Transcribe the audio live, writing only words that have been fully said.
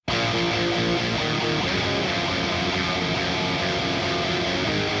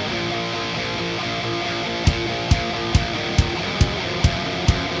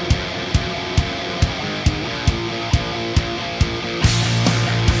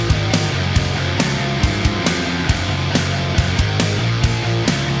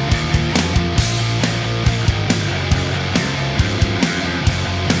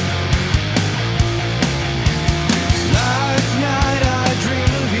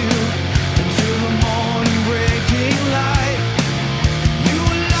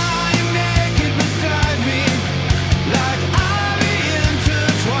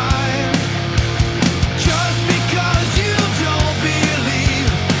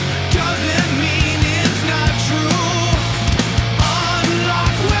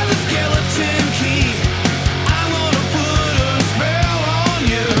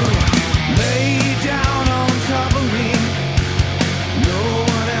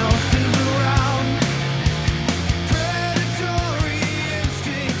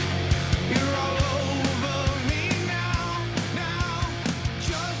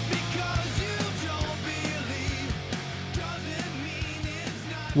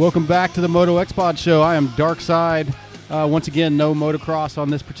Welcome back to the Moto X Pod Show. I am Darkside. Once again, no motocross on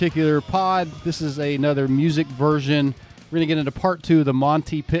this particular pod. This is another music version. We're going to get into part 2 of the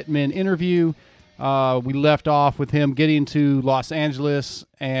Monte Pittman interview. We left off with him getting to Los Angeles,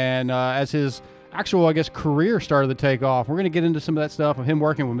 and as his actual, I guess, career started to take off. We're going to get into some of that stuff of him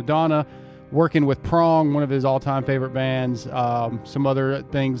working with Madonna, working with Prong, one of his all-time favorite bands, some other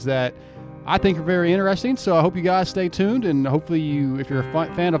things that I think are very interesting. So I hope you guys stay tuned, and hopefully you, if you're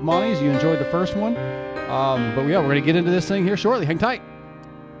a fan of Monty's, you enjoyed the first one. But yeah, we're going to get into this thing here shortly. Hang tight.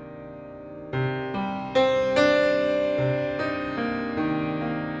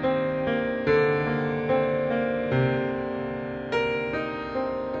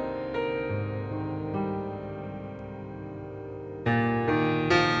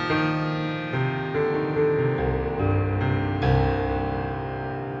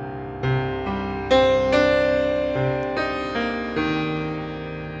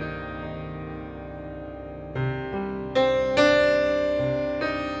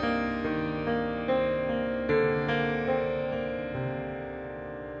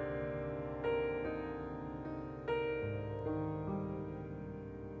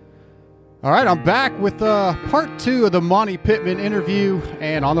 All right, I'm back with part 2 of the Monte Pittman interview,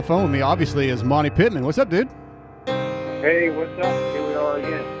 and on the phone with me, obviously, is Monte Pittman. What's up, dude? Hey, what's up? Here we are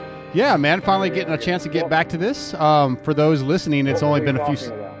again. Yeah, man, finally getting a chance to get back to this. For those listening, it's only been a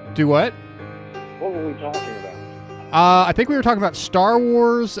few... Do what? What were we talking about? I think we were talking about Star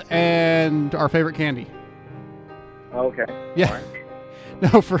Wars and our favorite candy. Okay. Yeah. Right.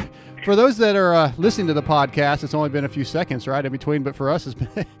 No, for those that are listening to the podcast, it's only been a few seconds, right, in between. But for us, it's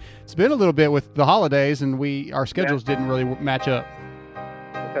been a little bit with the holidays, and our schedules didn't really match up.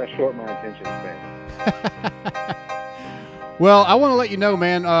 That's how short my attention span. Well, I want to let you know,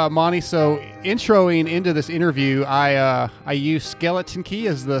 man, Monty. So, introing into this interview, I use Skeleton Key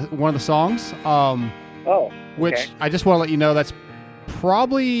as one of the songs. Okay. Which I just want to let you know that's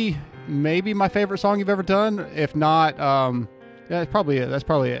probably maybe my favorite song you've ever done. If not, yeah, it's probably it. That's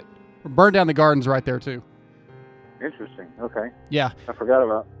probably it. Burn Down the Garden's right there too. Interesting. Okay. Yeah. I forgot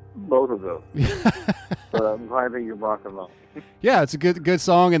about both of those. But I'm glad that you brought them up. Yeah, it's a good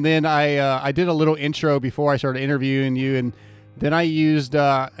song. And then I did a little intro before I started interviewing you, and then I used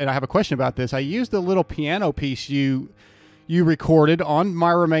and I have a question about this. I used a little piano piece you recorded on My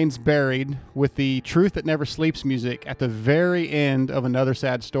Remains Buried with the Truth That Never Sleeps music at the very end of Another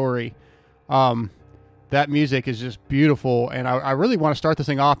Sad Story. That music is just beautiful, and I really want to start this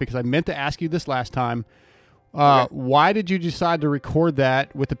thing off because I meant to ask you this last time. Okay. Why did you decide to record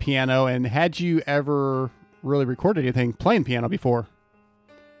that with the piano, and had you ever really recorded anything playing piano before?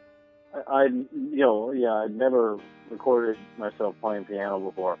 I'd never recorded myself playing piano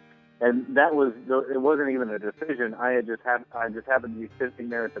before, and it wasn't even a decision. I just happened to be sitting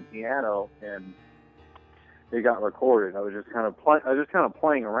there at the piano, and it got recorded. I was just kind of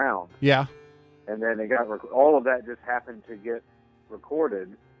playing around. Yeah. And then all of that just happened to get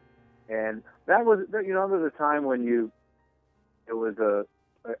recorded, and that was there was a time when it was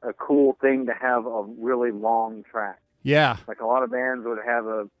a cool thing to have a really long track. Yeah, like a lot of bands would have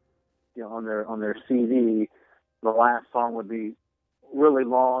on their CD, the last song would be really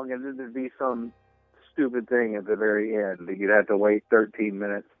long, and then there'd be some stupid thing at the very end that you'd have to wait 13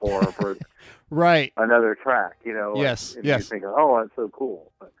 minutes for right another track. Yes, and yes. You think, oh, that's so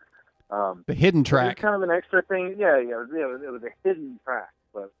cool. But, the hidden track. It was kind of an extra thing. Yeah, it was a hidden track,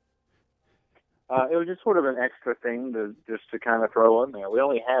 but it was just sort of an extra thing to kind of throw in there. We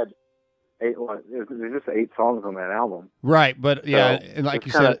only had 8. There's just 8 songs on that album. Right, but yeah, so, and like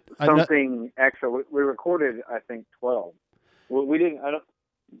you said, something extra. We recorded, I think, 12. We didn't.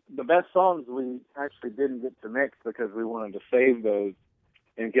 The best songs we actually didn't get to mix because we wanted to save those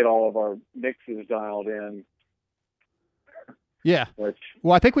and get all of our mixes dialed in. Yeah.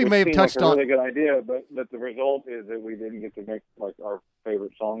 Well, I think we may have touched on. It's a really good idea, but the result is that we didn't get to mix like our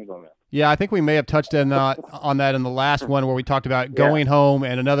favorite songs on it. Yeah, I think we may have touched on that in the last one where we talked about Going Home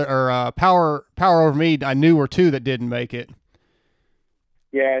and another Power Over Me. I knew were 2 that didn't make it.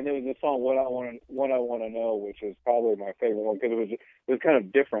 Yeah, and there was the song What I Want to Know, which is probably my favorite one because it was kind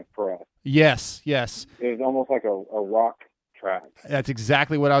of different for us. Yes. It was almost like a rock track. That's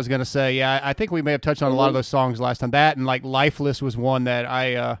exactly what I was going to say. Yeah, I think we may have touched on a lot of those songs last time. That and like Lifeless was one that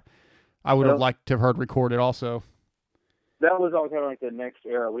I would have liked to have heard recorded also. That was all kind of like the next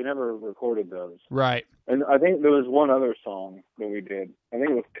era. We never recorded those. Right. And I think there was one other song that we did. I think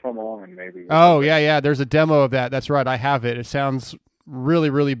it was Come On, maybe. Oh, yeah. There's a demo of that. That's right. I have it. It sounds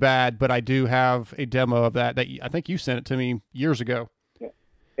really, really bad, but I do have a demo of that I think you sent it to me years ago. Yeah.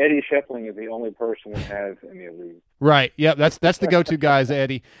 Eddie Shepling is the only person that has any of these. Right. Yep. That's the go-to guys,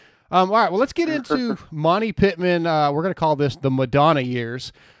 Eddie. All right. Well, let's get into Monte Pittman. We're going to call this the Madonna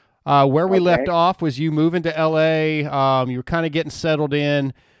years. Where we left off was you moving to L.A. You were kind of getting settled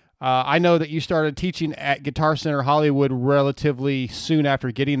in. I know that you started teaching at Guitar Center Hollywood relatively soon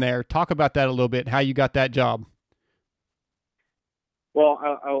after getting there. Talk about that a little bit, how you got that job. Well,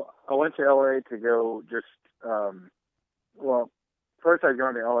 I went to L.A. to go just, first I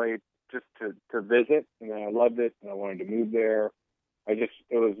joined to L.A. just to visit, and then I loved it, and I wanted to move there. It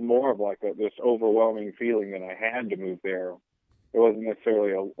was more of like this overwhelming feeling that I had to move there. It wasn't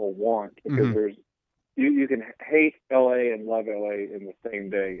necessarily a want, because you can hate LA and love LA in the same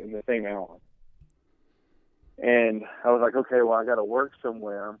day, in the same hour. And I was like, okay, well, I got to work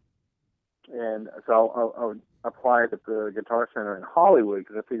somewhere. And so I applied at the Guitar Center in Hollywood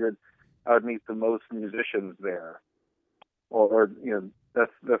because I figured I would meet the most musicians there. Or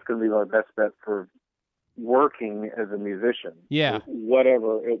that's going to be my best bet for working as a musician. Yeah.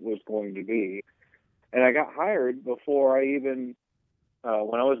 Whatever it was going to be. And I got hired before I even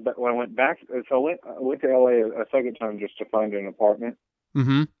when I went back. So I went to LA a second time just to find an apartment,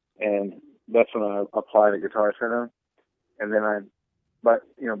 and that's when I applied at Guitar Center. And then by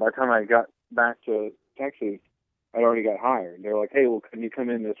the time I got back to Texas, I'd already got hired. They were like, "Hey, well, can you come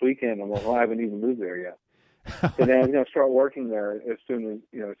in this weekend?" I'm like, "Well, I haven't even moved there yet." So then I was going to start working there as soon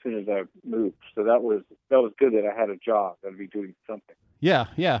as I moved. So that was good that I had a job. I'd be doing something. Yeah.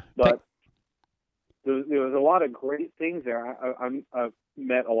 But there was a lot of great things there. I've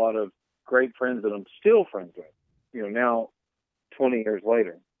met a lot of great friends that I'm still friends with, now 20 years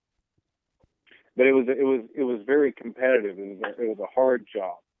later. But it was very competitive. It was a hard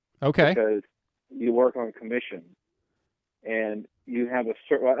job. Okay. Because you work on commission, and you have a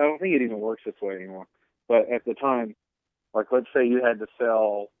certain. I don't think it even works this way anymore. But at the time, like let's say you had to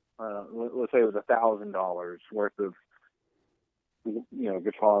sell, let's say it was $1,000 worth of,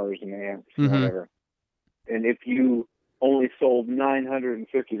 guitars and amps and whatever. And if you only sold $950,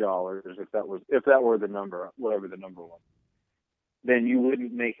 if that were the number, whatever the number was, then you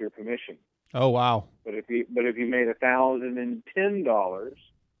wouldn't make your commission. Oh wow! But if you made $1,010,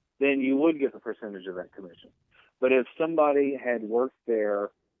 then you would get a percentage of that commission. But if somebody had worked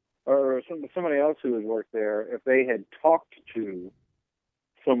there, or somebody else who had worked there, if they had talked to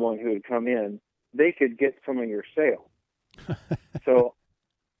someone who had come in, they could get some of your sale. So,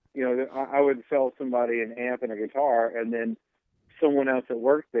 I would sell somebody an amp and a guitar, and then someone else that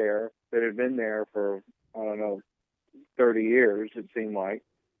worked there that had been there for, 30 years, it seemed like,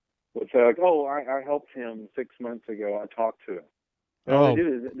 would say, like, "Oh, I helped him 6 months ago. I talked to him." And all they do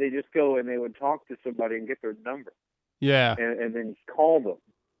is they just go and they would talk to somebody and get their number. Yeah. And then call them,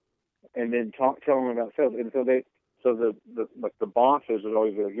 and then tell them about sales. And so the bosses would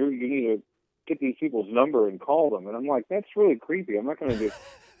always be like, "You need to get these people's number and call them." And I'm like, that's really creepy. I'm not going to just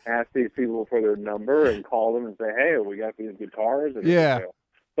ask these people for their number and call them and say, "Hey, we got these guitars." Yeah.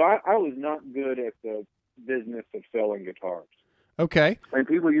 So I was not good at the business of selling guitars. Okay. And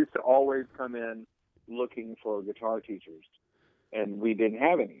people used to always come in looking for guitar teachers, and we didn't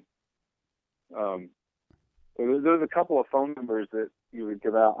have any. So there's a couple of phone numbers that you would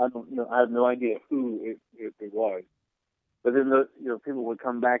give out. I don't know. I have no idea who it was. But then people would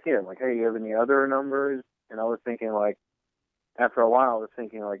come back in like, "Hey, you have any other numbers?" And I was thinking, like, after a while, I was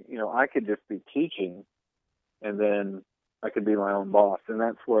thinking, like, I could just be teaching, and then I could be my own boss. And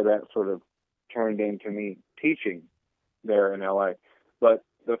that's where that sort of turned into me teaching there in LA. But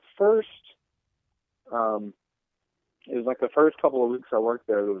the first, it was like the first couple of weeks I worked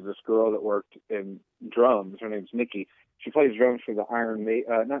there was this girl that worked in drums. Her name's Nikki. She plays drums for the Iron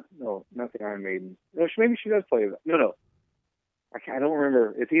Maiden. Not the Iron Maiden. No, maybe she does play that. No. I don't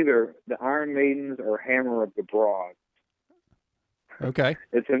remember. It's either the Iron Maidens or Hammer of the Broads. Okay.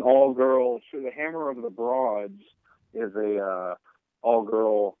 It's an all-girl. So the Hammer of the Broads is a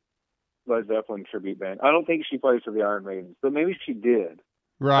all-girl Led Zeppelin tribute band. I don't think she plays for the Iron Maidens, but maybe she did.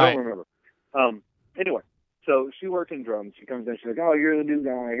 Right. I don't remember. Anyway, so she worked in drums. She comes in. She's like, "Oh, you're the new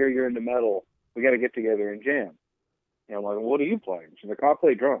guy. I hear you're into metal. We got to get together and jam." And I'm like, "What do you play?" She's like, "I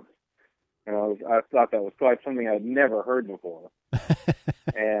play drums." And I thought that was quite something I'd never heard before.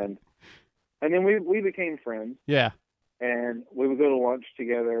 and then we became friends. Yeah. And we would go to lunch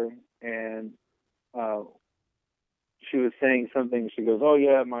together, and she was saying something. She goes, "Oh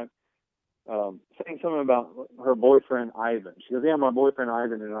yeah, saying something about her boyfriend Ivan." She goes, "Yeah, my boyfriend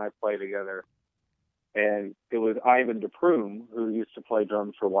Ivan and I play together." And it was Ivan DePrume who used to play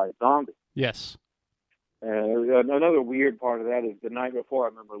drums for White Zombie. Yes. And another weird part of that is the night before, I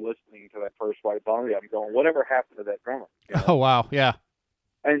remember listening to that first White Zombie. I'm going, "Whatever happened to that drummer?" Oh wow, yeah.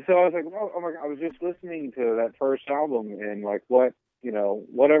 And so I was like, oh my God, I was just listening to that first album and like, what,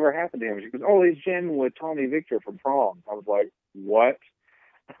 whatever happened to him? She goes, oh, he's jamming with Tommy Victor from Prom. I was like, what?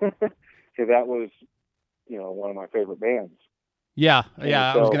 So that was, one of my favorite bands. Yeah. And Yeah.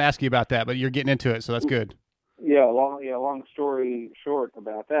 I so, was going to ask you about that, but you're getting into it. So that's good. long story short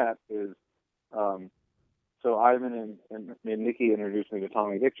about that is, so Ivan and Nikki introduced me to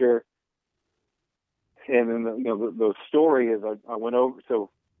Tommy Victor. And then, the story is I went over, so,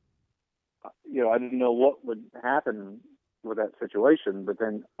 I didn't know what would happen with that situation, but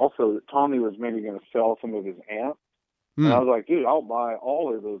then also Tommy was maybe going to sell some of his amps. And I was like, dude, I'll buy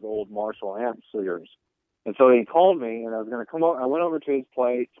all of those old Marshall amps of yours. And so he called me, and I was going to come over. I went over to his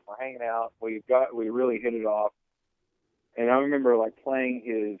place. We're hanging out. We really hit it off. And I remember like playing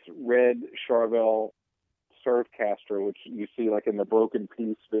his red Charvel Surfcaster, which you see like in the Broken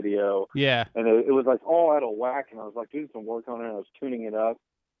Piece video. Yeah. And it was like all out of whack. And I was like, dude, some work on it. And I was tuning it up.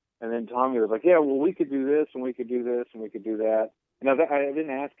 And then Tommy was like, yeah, well, we could do this, and we could do this, and we could do that. And I've been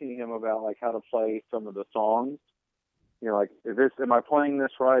asking him about like how to play some of the songs. Like, am I playing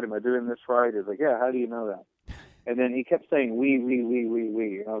this right? Am I doing this right? He's like, yeah, how do you know that? And then he kept saying, we.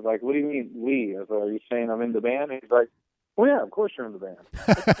 And I was like, what do you mean, we? I was like, are you saying I'm in the band? And he's like, well, yeah, of course you're in the band.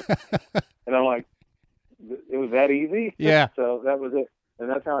 And I'm like, it was that easy? Yeah. So that was it. And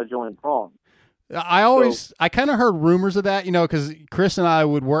that's how I joined Prom. I kind of heard rumors of that, because Chris and I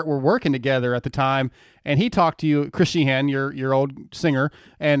were working together at the time, and he talked to you, Chris Sheehan, your old singer,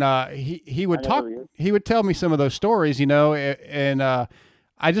 and he would tell me some of those stories, and I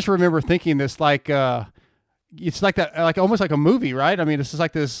just remember thinking this like it's like that, like almost like a movie, right? I mean, it's just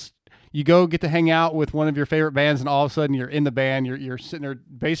like this. You go get to hang out with one of your favorite bands, and all of a sudden you're in the band. You're sitting there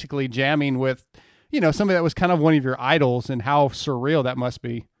basically jamming with, somebody that was kind of one of your idols, and how surreal that must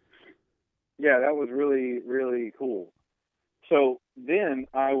be. Yeah, that was really, really cool. So then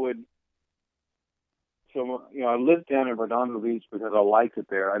I lived down in Redondo Beach because I liked it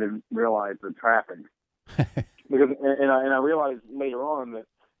there. I didn't realize the traffic. I realized later on that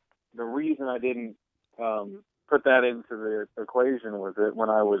the reason I didn't put that into the equation was that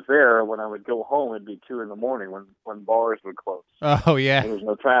when I was there, when I would go home, it'd be 2 a.m. when bars would close. Oh, yeah. There was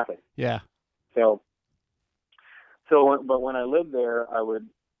no traffic. Yeah. But when I lived there, I would,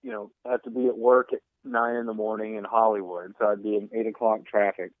 have to be at work at 9 a.m. in Hollywood. So I'd be in 8 o'clock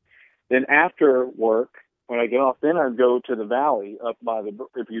traffic. Then after work, when I get off, then I'd go to the valley up by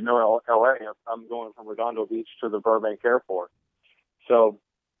if you know LA, I'm going from Redondo Beach to the Burbank Airport. So,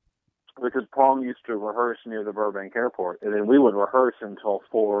 because Prom used to rehearse near the Burbank Airport, and then we would rehearse until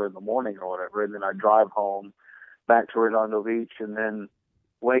 4 a.m. or whatever, and then I'd drive home back to Redondo Beach and then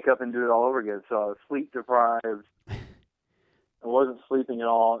wake up and do it all over again. So I was sleep deprived. I wasn't sleeping at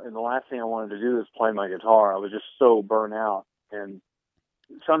all, and the last thing I wanted to do was play my guitar. I was just so burnt out, and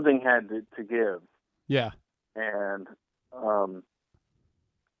something had to give. Yeah. And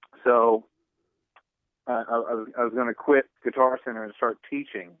so I was going to quit Guitar Center and start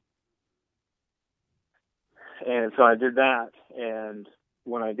teaching. And so I did that, and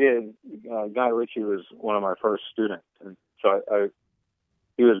when I did, Guy Ritchie was one of my first students, and so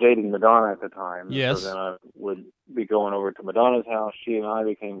he was dating Madonna at the time. Yes. So then I would be going over to Madonna's house. She and I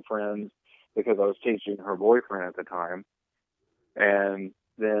became friends because I was teaching her boyfriend at the time. And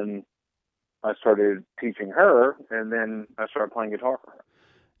then I started teaching her, and then I started playing guitar for her.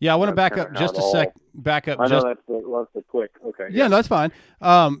 Yeah, I want to back up just a sec. I know that's the quick. Okay. Yeah, no, that's fine.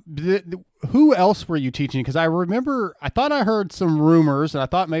 Who else were you teaching? Because I thought I heard some rumors, and I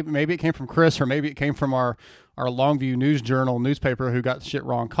thought maybe it came from Chris, or maybe it came from our Longview News Journal newspaper, who got shit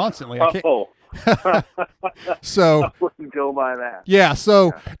wrong constantly. So I wouldn't go by that. Yeah.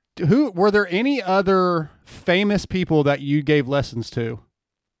 So, who were there any other famous people that you gave lessons to?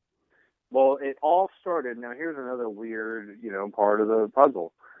 Well, it all started. Now, here's another weird, part of the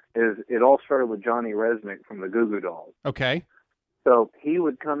puzzle. Is it all started with Johnny Resnick from the Goo Goo Dolls. Okay. So he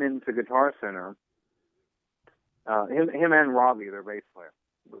would come into Guitar Center. Him and Robbie, their bass player,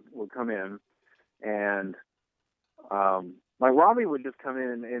 would come in, and like Robbie would just come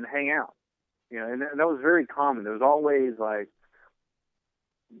in and hang out, and that was very common. There was always like,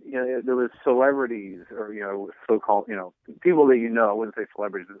 there was celebrities or so-called people that I wouldn't say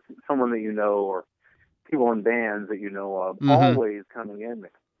celebrities, but someone that or people in bands that of, always coming in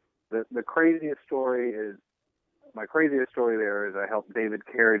there. My craziest story there is I helped David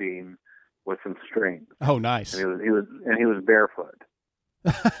Carradine with some strings. Oh, nice. And he was barefoot.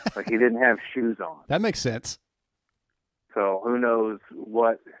 Like he didn't have shoes on. That makes sense. So who knows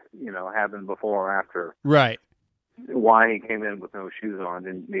what, happened before or after. Right. Why he came in with no shoes on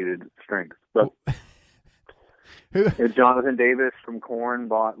and needed strings. But Jonathan Davis from Korn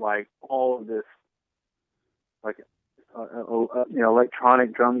bought like all of this, like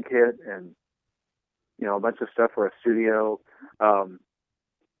electronic drum kit and a bunch of stuff for a studio. So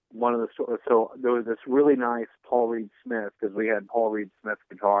there was this really nice Paul Reed Smith, because we had Paul Reed Smith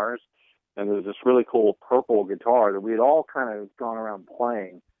guitars, and there was this really cool purple guitar that we had all kind of gone around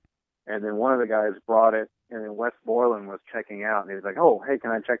playing. And then one of the guys brought it, and then Wes Borland was checking out, and he was like, "Oh, hey,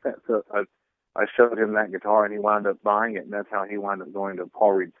 can I check that?" So I showed him that guitar, and he wound up buying it, and that's how he wound up going to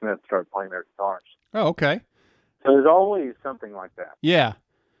Paul Reed Smith to start playing their guitars. Oh, okay. So there's always something like that. Yeah.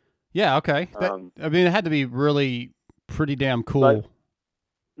 Yeah, okay. It had to be really pretty damn cool.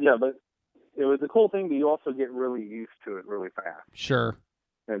 But it was a cool thing, but you also get really used to it really fast. Sure.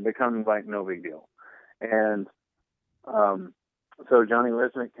 It becomes like no big deal. And so Johnny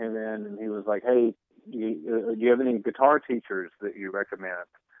Lisnick came in, and he was like, "Hey, do you have any guitar teachers that you recommend?"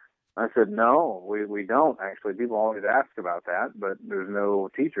 I said, "No, we don't actually. People always ask about that, but there's no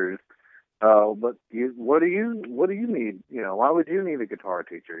teachers. But what do you need? Why would you need a guitar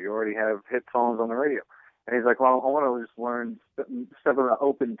teacher? You already have hit songs on the radio." And he's like, "Well, I want to just learn stuff about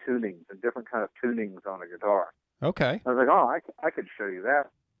open tunings and different kind of tunings on a guitar." Okay. I was like, "Oh, I could show you that."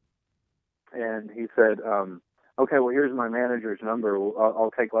 And he said, "Okay, well, here's my manager's number.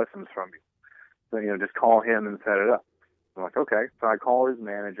 I'll take lessons from you. So, just call him and set it up." I'm like, "Okay." So I call his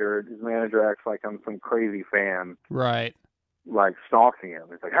manager. His manager acts like I'm some crazy fan. Right. Like stalking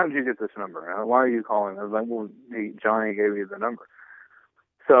him. He's like, "How did you get this number? Why are you calling?" I was like, "Well, Johnny gave you the number."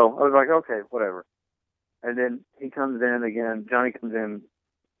 So I was like, "Okay, whatever." And then he comes in again. Johnny comes in,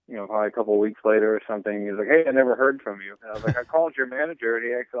 probably a couple of weeks later or something. He's like, "Hey, I never heard from you." And I was like, "I called your manager," and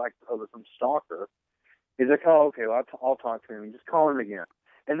he acted like I was some stalker. He's like, "Oh, okay, well, I'll talk to him. Just call him again."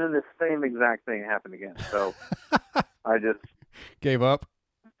 And then the same exact thing happened again. So I just gave up.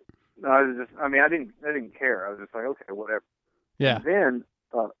 I didn't care. I was just like, okay, whatever. Yeah. And then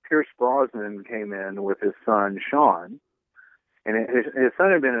Pierce Brosnan came in with his son Sean, and his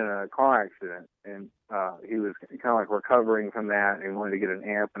son had been in a car accident, and he was kind of like recovering from that. And he wanted to get an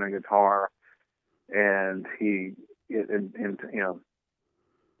amp and a guitar, and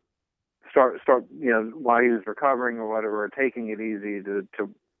start while he was recovering or whatever, taking it easy to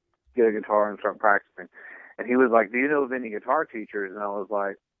get a guitar and start practicing. And he was like, "Do you know of any guitar teachers?" And I was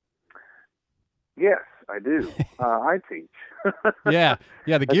like, "Yes, I do. I teach." Yeah.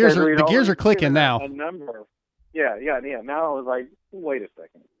 The gears are clicking now. A number. Yeah. Now I was like, wait a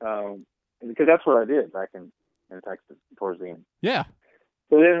second, because that's what I did back in Texas towards the end. Yeah.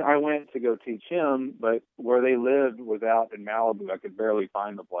 So then I went to go teach him, but where they lived was out in Malibu. I could barely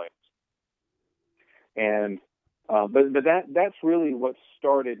find the place. And but that's really what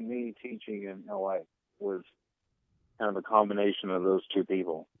started me teaching in LA, was kind of a combination of those two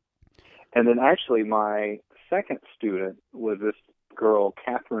people. And then actually my second student was this girl,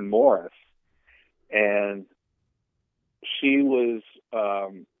 Catherine Morris, and she was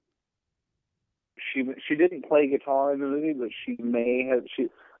she didn't play guitar in the movie, but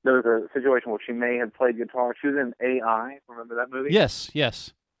there was a situation where she may have played guitar. She was in AI. Remember that movie? Yes.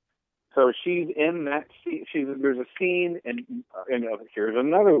 So she's in that scene. There's a scene, and here's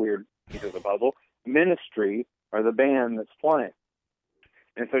another weird piece of the puzzle. Ministry are the band that's playing.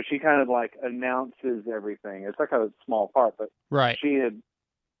 And so she kind of like announces everything. It's like a small part, but right. She had,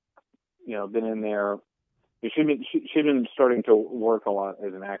 been in there. She'd been starting to work a lot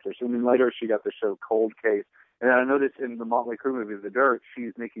as an actress. And then later she got the show Cold Case. And then I noticed in the Motley Crue movie, The Dirt,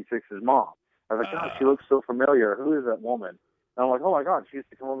 she's Nikki Sixx's mom. I was like, God, she looks so familiar. Who is that woman? And I'm like, oh my God, she used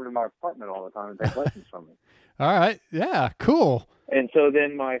to come over to my apartment all the time and take lessons from me. All right. Yeah, cool. And so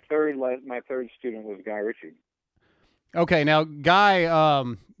then my third student was Guy Ritchie. Okay, now Guy,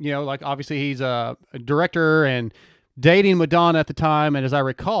 like obviously he's a director and dating Madonna at the time, and as I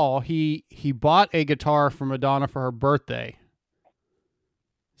recall, he bought a guitar for Madonna for her birthday.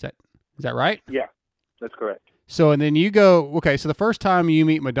 Is that right? Yeah, that's correct. So and then you go, okay, so the first time you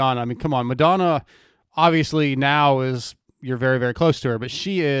meet Madonna, I mean, come on, Madonna obviously now you're very, very close to her, but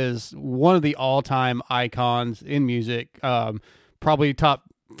she is one of the all-time icons in music, probably top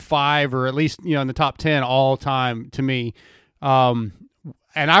 5 or at least, in the top 10 all time to me. And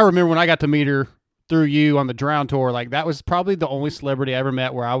I remember when I got to meet her through you on the Drown tour, like that was probably the only celebrity I ever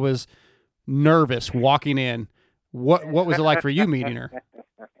met where I was nervous walking in. What was it like for you meeting her?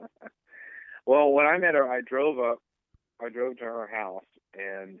 Well, when I met her, I drove to her house,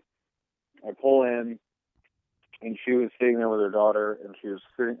 and I pull in, and she was sitting there with her daughter, and she was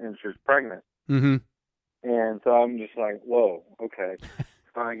pregnant. Mm-hmm. And so I'm just like, whoa, okay.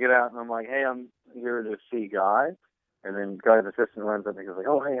 So I get out, and I'm like, hey, I'm here to see Guy. And then Guy's assistant runs up and goes like,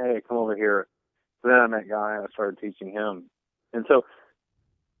 oh, hey, come over here. So then I met Guy and I started teaching him. And so,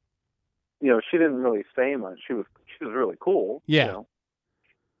 she didn't really say much. She was really cool. Yeah.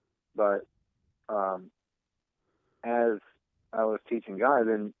 But as I was teaching Guy,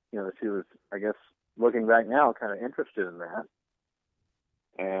 then, she was, I guess, looking back now, kind of interested in that.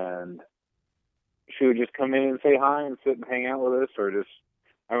 And she would just come in and say hi and sit and hang out with us, or just,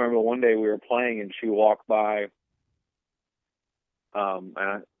 I remember one day we were playing and she walked by, and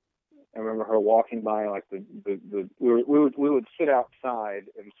I remember her walking by, like we would sit outside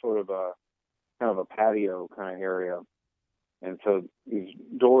in sort of a kind of a patio kind of area, and so these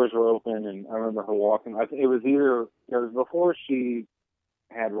doors were open, and I remember her walking. I think it was before she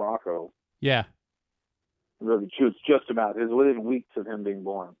had Rocco. Yeah. Really, she was just about. It was within weeks of him being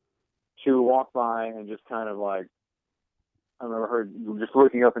born. She would walk by and just kind of like, I remember her just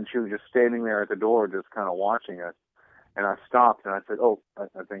looking up, and she was just standing there at the door, just kind of watching us. And I stopped and I said, "Oh, I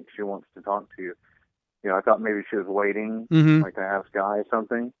think she wants to talk to you." I thought maybe she was waiting, like to ask Guy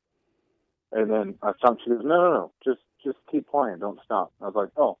something. And then I stopped. She goes, "No, just keep playing. Don't stop." I was like,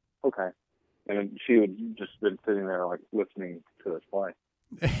 "Oh, okay." And then she would just been sitting there, like, listening to us play.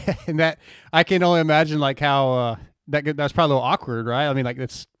 And that, I can only imagine, like, how that's probably a little awkward, right? I mean, like,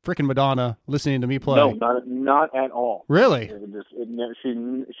 it's freaking Madonna listening to me play. No, not at all. Really?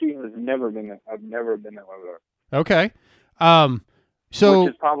 She has never been that. I've never been that way with her. Okay. So,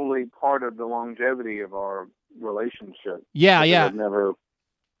 which is probably part of the longevity of our relationship. Yeah. I've never.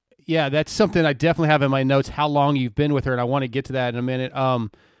 Yeah, that's something I definitely have in my notes, how long you've been with her, and I want to get to that in a minute.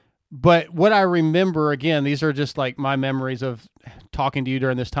 But what I remember, again, these are just like my memories of talking to you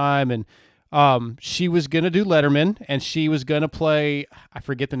during this time, and she was going to do Letterman, and she was going to play, I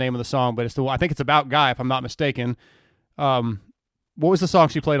forget the name of the song, but I think it's about Guy, if I'm not mistaken. What was the song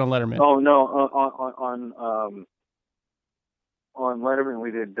she played on Letterman? Oh, no, on Letterman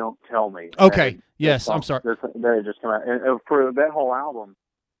we did "Don't Tell Me." Okay, yes, I'm sorry. That had just come out, and for that whole album.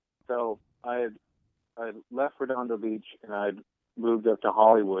 So I left Redondo Beach and I'd moved up to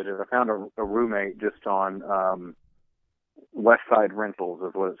Hollywood, and I found a roommate just on West Side Rentals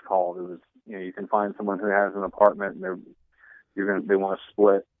is what it's called. It was, you can find someone who has an apartment and they want to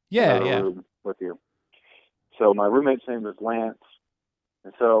split a room with you. So my roommate's name was Lance,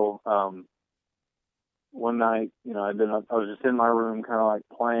 and so one night, I was just in my room, kind of like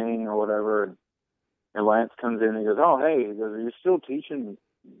playing or whatever, and Lance comes in and he goes, "Oh, hey," he goes, "Are you still teaching?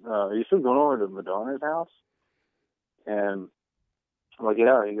 Are you still going over to Madonna's house?" And I'm like,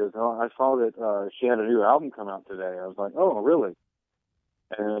 "Yeah." He goes, "Oh, I saw that she had a new album come out today." I was like, "Oh, really?"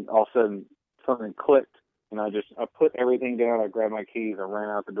 And all of a sudden, something clicked, and I put everything down. I grabbed my keys, I ran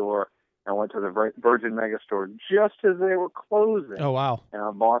out the door, and I went to the Virgin Megastore just as they were closing. Oh, wow. And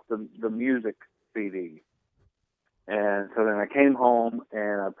I bought the music CD. And so then I came home,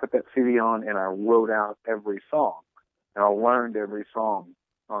 and I put that CD on, and I wrote out every song. And I learned every song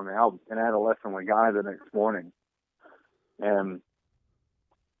on the album. And I had a lesson with Guy the next morning. And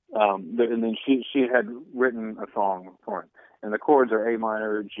then she had written a song for him. And the chords are A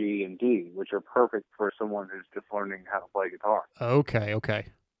minor, G, and D, which are perfect for someone who's just learning how to play guitar. Okay.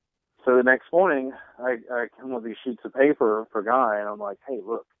 So the next morning, I come with these sheets of paper for Guy, and I'm like, "Hey,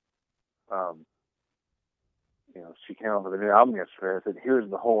 look, she came out with a new album yesterday." I said, "Here's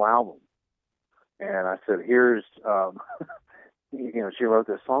the whole album." And I said, "Here's, she wrote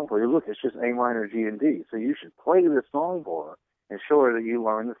this song for you. Look, it's just A minor, G, and D. So you should play this song for her and show her that you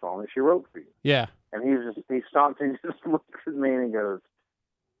learned the song that she wrote for you." Yeah. And he stopped and just looked at me and he goes,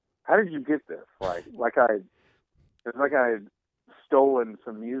 "How did you get this? It's like I had stolen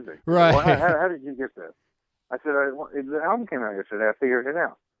some music." Right. Well, how did you get this? I said, "The album came out yesterday. I figured it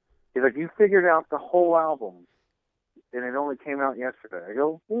out." He's like, "You figured out the whole album, and it only came out yesterday." I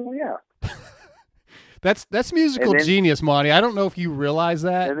go, "Well, yeah." That's musical genius, Monty. I don't know if you realize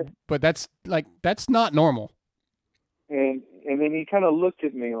that, but that's not normal. And then he kind of looked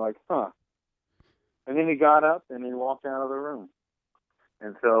at me like, "Huh." And then he got up and he walked out of the room.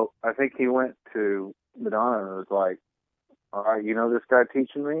 And so I think he went to Madonna and was like, "All right, this guy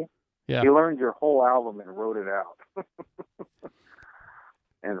teaching me? Yeah. He learned your whole album and wrote it out."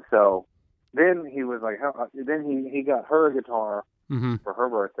 And so then he was like, then he got her a guitar for her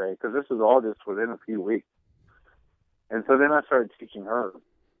birthday, because this was all just within a few weeks. And so then I started teaching her.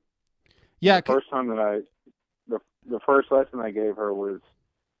 Yeah. The first time that the first lesson I gave her was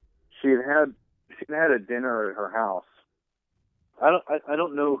she had a dinner at her house. I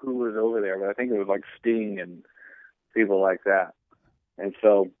don't know who was over there, but I think it was like Sting and people like that. And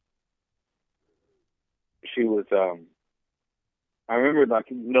so she was, I remember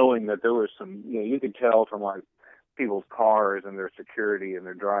like knowing that there was some, you could tell from like people's cars and their security and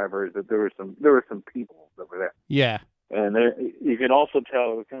their drivers, that there were some people that were there. Yeah. And you could also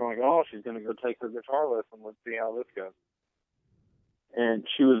tell it was kind of like, oh, she's going to go take her guitar lesson. Let's see how this goes. And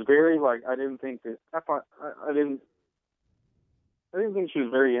she was very like, I didn't think she was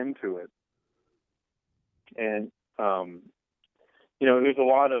very into it. And there's a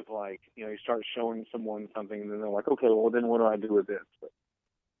lot of like, you start showing someone something, and then they're like, okay, well then what do I do with this?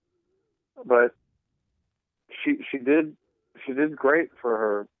 But she did great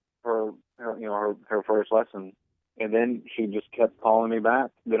for her first lesson. And then she just kept calling me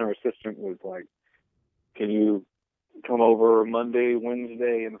back. Then her assistant was like, can you come over Monday,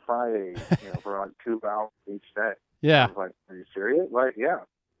 Wednesday, and Friday, for like 2 hours each day? Yeah. I was like, are you serious? Like, yeah.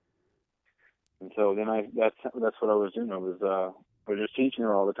 And so then that's what I was doing. I was just teaching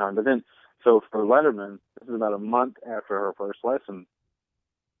her all the time. But then, so for Letterman, this is about a month after her first lesson,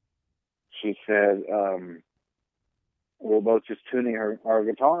 she said, we're both just tuning our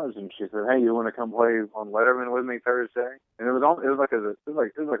guitars, and she said, "Hey, you want to come play on Letterman with me Thursday?" And it was like it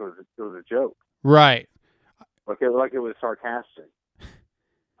was a joke, right? Like it was sarcastic.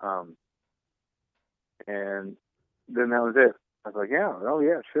 And then that was it. I was like,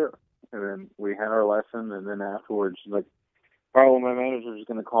 yeah, sure. And then we had our lesson, and then afterwards, like, all right, well, my manager is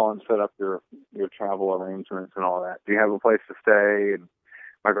going to call and set up your travel arrangements and all that. Do you have a place to stay? And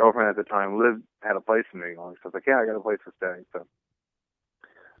my girlfriend at the time had a place in New York, so I was like, yeah, I got a place to stay. So,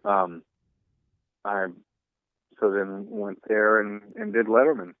 so then went there and did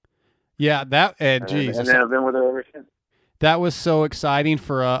Letterman. Yeah, geez, and then I've been with her ever since. That was so exciting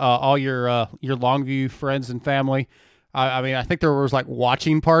for all your Longview friends and family. I mean, I think there was like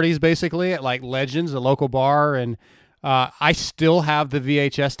watching parties basically at like Legends, a local bar, and I still have the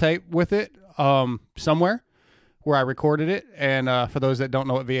VHS tape with it somewhere where I recorded it. And for those that don't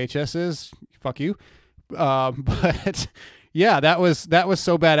know what VHS is, fuck you. But yeah, that was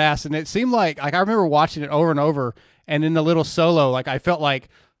so badass, and it seemed like I remember watching it over and over. And in the little solo, like I felt like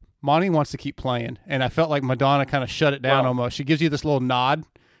Monty wants to keep playing, and I felt like Madonna kind of shut it down almost. She gives you this little nod.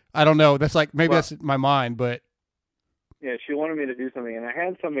 I don't know. That's like that's my mind, but yeah, she wanted me to do something, and I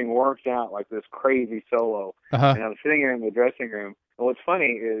had something worked out, like this crazy solo. Uh-huh. And I was sitting here in the dressing room. And what's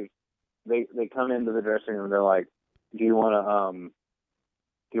funny is they come into the dressing room. They're like, "Do you want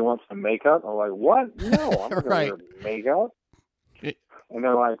some makeup?" I'm like, "What? No, I'm not going to wear makeup." And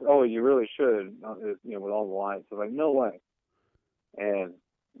they're like, "Oh, you really should, with all the lights." I was like, "No way." And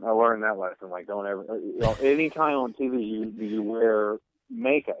I learned that lesson. Like, don't ever, anytime on TV you wear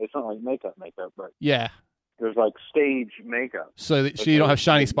makeup. It's not like makeup, but yeah, there's like stage makeup, so that you don't have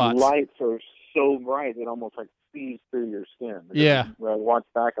shiny spots. Lights are so bright it almost like sees through your skin. Yeah. When I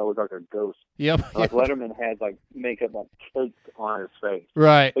watched back, I looked like a ghost. Yep. Like Letterman had like makeup like caked on his face.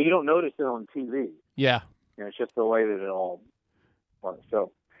 Right. But you don't notice it on TV. Yeah. It's just the way that it all works.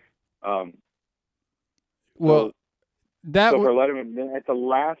 So, for Letterman, then at the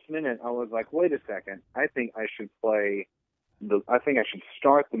last minute, I was like, wait a second. I think I should start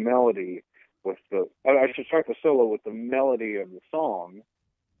the melody I should start the solo with the melody of the song,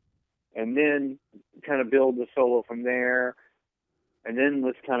 and then kind of build the solo from there, and then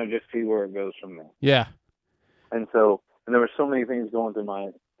let's kind of just see where it goes from there. Yeah. And there were so many things going through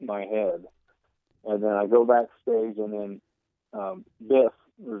my head, and then I go backstage, and then Biff,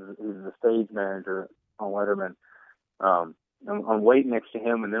 who's the stage manager on Letterman, I'm waiting next to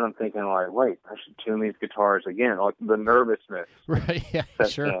him, and then I'm thinking, like, wait, I should tune these guitars again, like the nervousness. Right, yeah,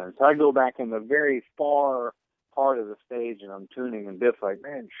 sure. In. So I go back in the very far part of the stage, and I'm tuning, and Biff's like,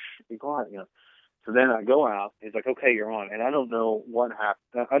 man, be quiet, So then I go out, he's like, okay, you're on, and I don't know what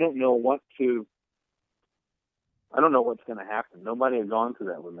happened. I don't know what's going to happen. Nobody had gone through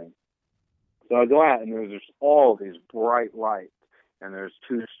that with me. So I go out, and there's just all these bright lights, and there's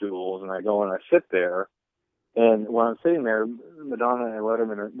 2 stools, and I go and I sit there. And when I'm sitting there, Madonna and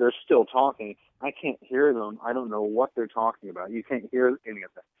Letterman, they're still talking. I can't hear them. I don't know what they're talking about. You can't hear any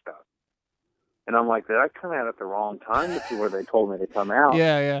of that stuff. And I'm like, did I come out at the wrong time to see where they told me to come out?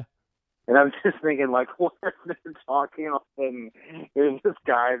 Yeah. And I'm just thinking, like, what are they talking? And there's this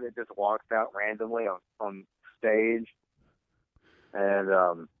guy that just walks out randomly on stage. And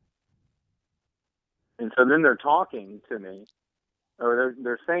so then they're talking to me. Or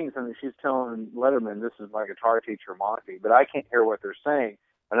they're saying something. She's telling Letterman, "This is my guitar teacher, Monty," but I can't hear what they're saying.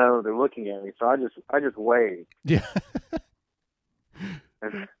 I know they're looking at me, so I just wave. Yeah.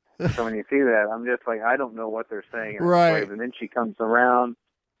 And so when you see that, I'm just like, I don't know what they're saying. And right. I wave. And then she comes around,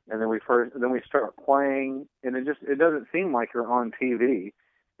 and then we start playing, and it doesn't seem like you're on TV,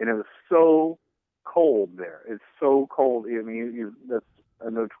 and it was so cold there. It's so cold. I mean, that's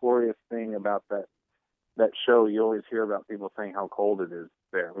a notorious thing about that that show, you always hear about people saying how cold it is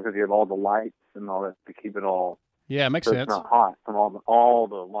there because you have all the lights and all that to keep it all. Yeah, it makes so sense. It's not hot from all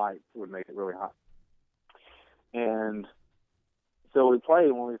the lights would make it really hot. And so we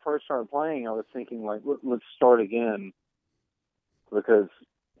played. When we first started playing, I was thinking like, let's start again because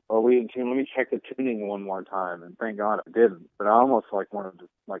let me check the tuning one more time. And thank God I didn't. But I almost like wanted to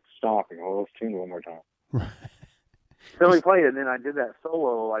like stop and go, let's tune one more time. So we played, and then I did that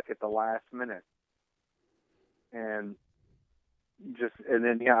solo like at the last minute. And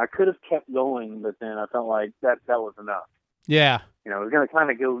then I could have kept going, but then I felt like that was enough. Yeah. You know, it was going to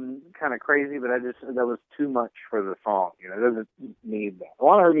kind of go kind of crazy, but that was too much for the song. You know, it doesn't need that. A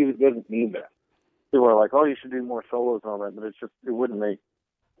lot of her music doesn't need that. People are like, oh, you should do more solos and all that, but it wouldn't make,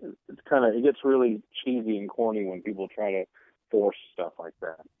 it gets really cheesy and corny when people try to force stuff like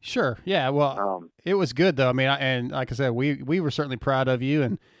that. Sure. Yeah. Well, it was good though. I mean, and like I said, we were certainly proud of you,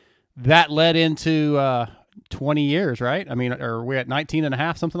 and that led into 20 years, right? I mean, or we're at 19 and a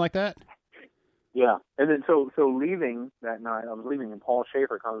half, something like that. Yeah. And then so leaving that night, I was leaving, and Paul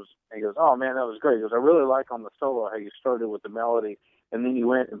Schaefer comes and he goes, oh man, that was great. He goes, I really like on the solo how you started with the melody and then you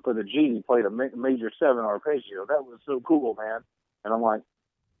went and for the G you played a major 7 arpeggio. That was so cool, man. And I'm like,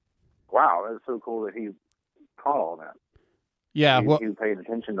 wow, that's so cool that he caught all that. Yeah. He paid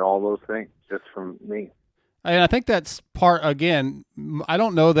attention to all those things just from me. And I think that's part, again, I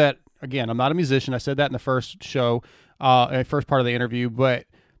don't know that, again, I'm not a musician. I said that in the first show, first part of the interview, but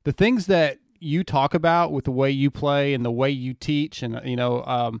the things that you talk about with the way you play and the way you teach, and, you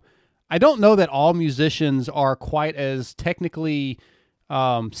know, I don't know that all musicians are quite as technically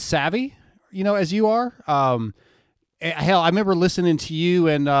savvy, you know, as you are. Hell, I remember listening to you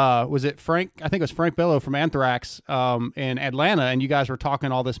and was it Frank? I think it was Frank Bello from Anthrax in Atlanta, and you guys were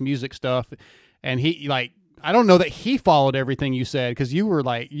talking all this music stuff, and he like, I don't know that he followed everything you said because you were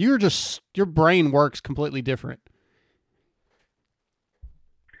like, your brain works completely different.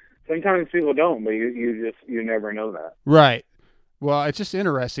 Sometimes people don't, but you never know that. Right. Well, it's just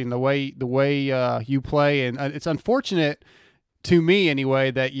interesting the way you play, and it's unfortunate to me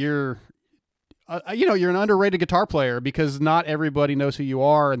anyway that you're an underrated guitar player because not everybody knows who you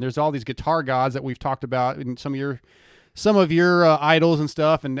are, and there's all these guitar gods that we've talked about and some of your idols and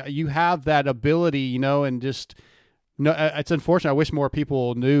stuff, and you have that ability, you know, and just no, it's unfortunate. I wish more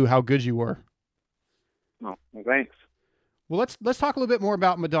people knew how good you were. Oh, well, thanks. Well, let's talk a little bit more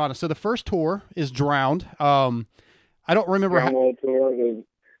about Madonna. So the first tour is Drowned. I don't remember. Drowned World Tour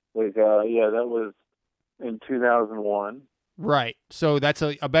was that was in 2001. Right. So that's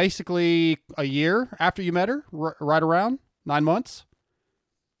a basically a year after you met her, right around 9 months.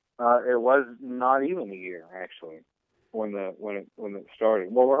 It was not even a year actually when it started.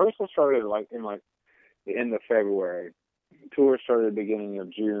 Well, rehearsal started in the end of February. Tour started at the beginning of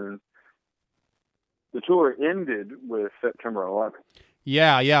June. The tour ended with September 11th.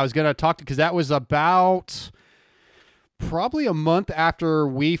 Yeah. I was going to talk because that was about probably a month after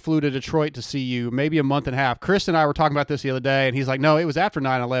we flew to Detroit to see you, maybe a month and a half. Chris and I were talking about this the other day, and he's like, no, it was after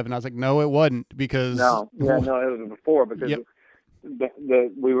 9/11. I was like, no, it wasn't because... No, it was before because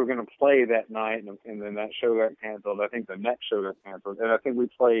we were going to play that night, and then that show got canceled. I think the next show got canceled, and I think we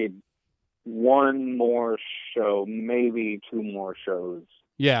played one more show, maybe 2 more shows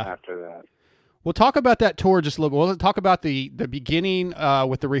after that. We'll talk about that tour just a little bit. We'll talk about the beginning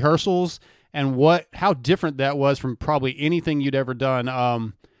with the rehearsals and how different that was from probably anything you'd ever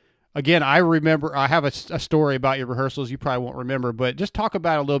done. Again, I remember, I have a story about your rehearsals you probably won't remember, but just talk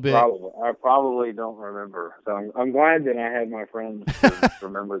about it a little bit. I probably don't remember. So I'm glad that I had my friends to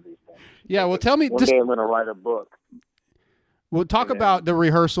remember these things. Yeah, well, tell me. One day I'm going to write a book. We'll talk about the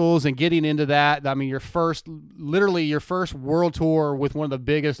rehearsals and getting into that. I mean, your first world tour with one of the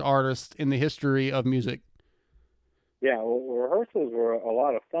biggest artists in the history of music. Yeah, well, rehearsals were a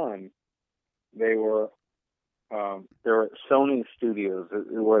lot of fun. They were at Sony Studios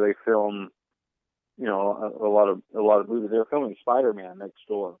where they film, you know, a lot of movies. They were filming Spider-Man next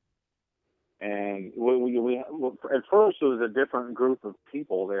door, and we at first it was a different group of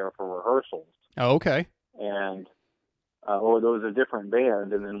people there for rehearsals. Oh, okay. And there was a different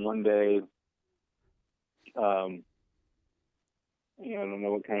band, and then one day, I don't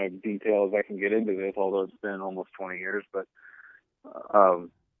know what kind of details I can get into this, although it's been almost 20 years, but I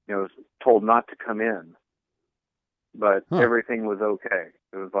was told not to come in, but everything was okay.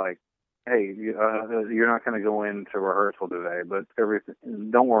 It was like, hey, you're not going to go into rehearsal today, but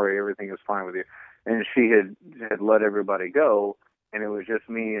don't worry, everything is fine with you. And she had let everybody go, and it was just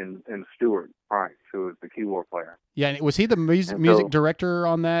me and Stuart Price, who was the keyboard player. Yeah, and was he the music director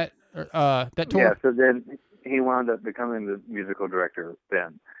on that tour? Yeah, so then he wound up becoming the musical director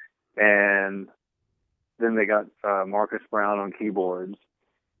then. And then they got Marcus Brown on keyboards.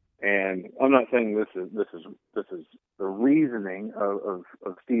 And I'm not saying this is the reasoning of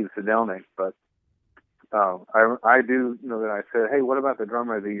Steve Sidelnik, but I do know that I said, hey, what about the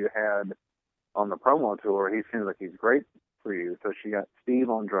drummer that you had on the promo tour? He seems like he's great for you. So she got Steve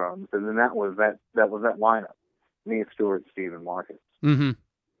on drums, and then that was that lineup: me, Stuart, Steve, and Marcus. Mm-hmm.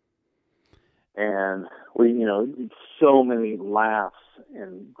 And we, so many laughs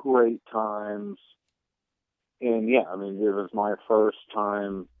and great times. And yeah, I mean, it was my first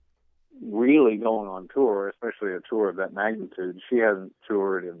time really going on tour, especially a tour of that magnitude. She hasn't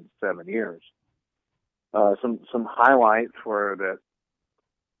toured in 7 years. Some highlights were that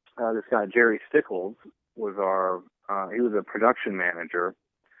this guy Jerry Stickles was he was a production manager,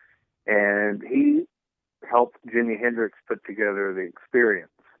 and he helped Jimi Hendrix put together The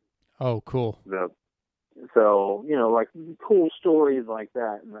Experience. Oh, cool. So, like cool stories like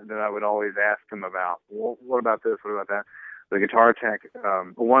that I would always ask him about. Well, what about this? What about that? The guitar tech,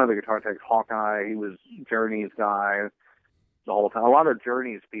 one of the guitar techs, Hawkeye, he was Journey's guy the whole time. A lot of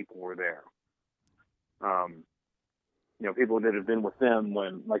Journey's people were there. People that have been with them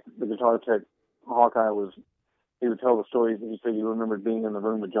when, like, the guitar tech, Hawkeye he would tell the stories that he said he remembered being in the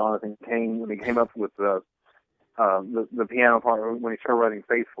room with Jonathan Cain when he came up with the piano part when he started writing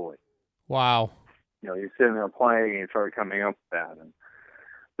Faithfully. Wow. He's sitting there playing and he started coming up with that. And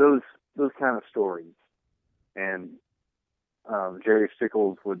those kind of stories. And Jerry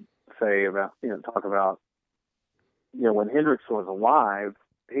Stickles would say about, talk about, when Hendrix was alive,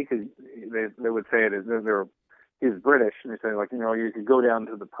 they would say it as he was British, and they say, like, you could go down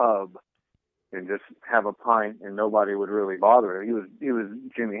to the pub and just have a pint and nobody would really bother. He was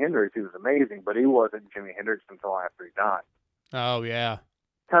Jimi Hendrix. He was amazing, but he wasn't Jimi Hendrix until after he died. Oh yeah.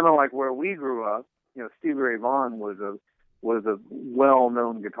 Kind of like where we grew up. Stevie Ray Vaughan was a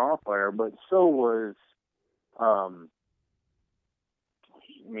well-known guitar player, but so was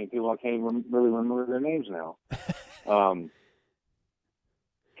people I can't even really remember their names now.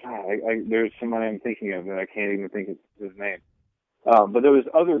 There's somebody I'm thinking of that I can't even think of his name. But there was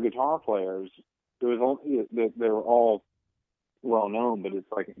other guitar players. There was only they were all well known, but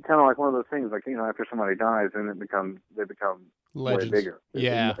it's like kind of like one of those things. Like after somebody dies, then they become legends. Way bigger.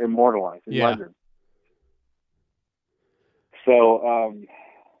 Yeah, immortalized. Yeah. Legends. So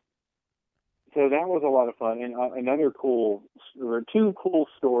that was a lot of fun. And there were two cool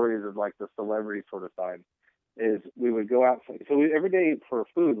stories of like the celebrity sort of side. Is we would go outside. So every day for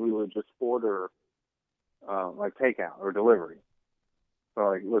food, we would just order like takeout or delivery. So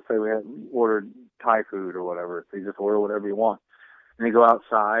like, let's say we had ordered Thai food or whatever. So you just order whatever you want. And you go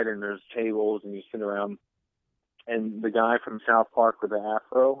outside and there's tables and you sit around. And the guy from South Park with the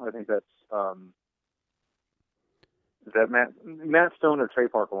afro, I think that's, is that Matt Stone or Trey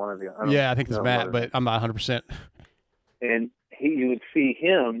Parker, one of the other? Yeah, I think it's Matt, but I'm not 100%. And you would see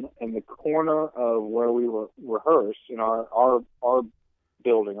him in the corner of where we were rehearsed in our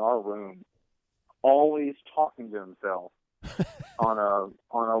building, our room, always talking to himself on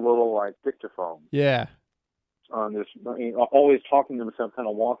a little like dictaphone. Yeah. On this, always talking to himself, kind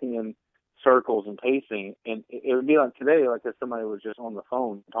of walking in circles and pacing, and it would be like today, like if somebody was just on the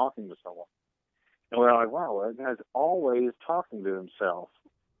phone talking to someone. And we're like, wow, that guy's always talking to himself.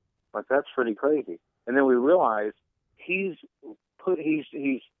 Like, that's pretty crazy. And then we realized he's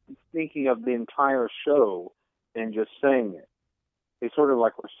thinking of the entire show and just saying it. He's sort of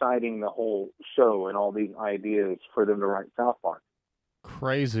like reciting the whole show and all these ideas for them to write South Park.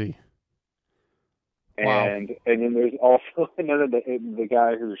 Crazy. And then there's also the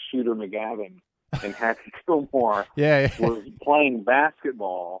guy who's Shooter McGavin in Happy Gilmore was playing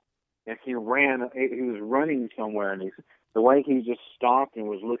basketball, and he was running somewhere, and the way he just stopped and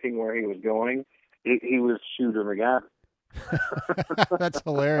was looking where he was going, he was Shooter McGavin. That's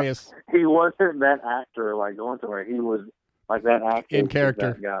hilarious. He wasn't that actor like going somewhere. He was like that actor in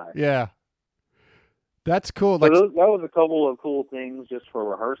character. That guy. Yeah. That's cool. So that was a couple of cool things just for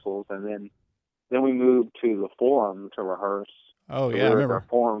rehearsals, and then we moved to the Forum to rehearse. Oh, so yeah, I remember. At the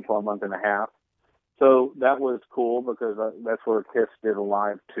Forum for a month and a half. So that was cool because that's where Kiss did a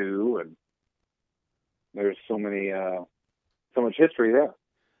live too, and there's so much history there.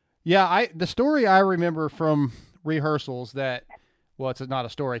 Yeah, the story I remember from rehearsals that, well, it's not a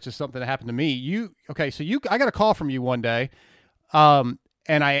story, it's just something that happened to me. I got a call from you one day, and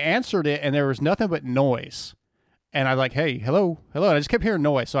I answered it, and there was nothing but noise. And I was like, hey, hello. And I just kept hearing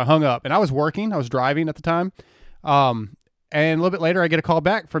noise. So I hung up, and I was driving at the time. And a little bit later I get a call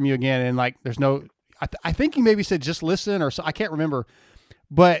back from you again. And like, there's no, I think you maybe said, just listen, or so, I can't remember,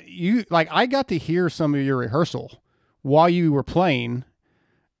 but I got to hear some of your rehearsal while you were playing.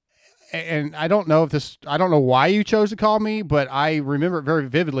 and I don't know why you chose to call me, but I remember it very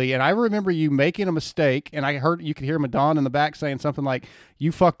vividly. And I remember you making a mistake, and you could hear Madonna in the back saying something like,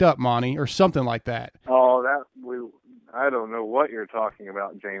 "You fucked up, Monty," or something like that. Oh, I don't know what you're talking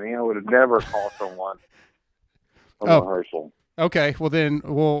about, Jamie. I would have never called someone from rehearsal. Okay, well then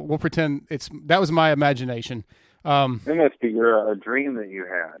we'll pretend that was my imagination. It must be a dream that you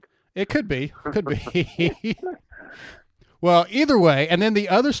had. It could be. Well, either way, and then the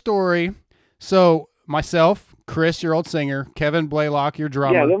other story. So myself, Chris, your old singer, Kevin Blaylock, your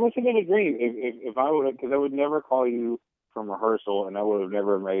drummer. Yeah, that must have been a dream. If I would, because I would never call you from rehearsal, and I would have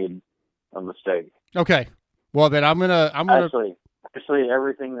never made a mistake. Okay. Well, then I'm gonna actually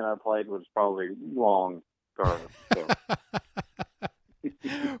everything that I played was probably wrong. So.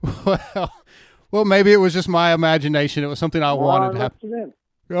 Well, maybe it was just my imagination. It was something I wanted to happen.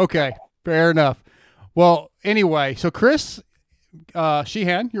 Okay, fair enough. Well, anyway, so Chris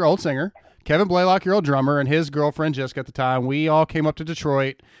Sheehan, your old singer, Kevin Blaylock, your old drummer, and his girlfriend Jessica at the time, we all came up to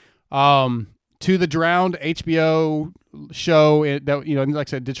Detroit to the Drowned HBO show. That, you know, like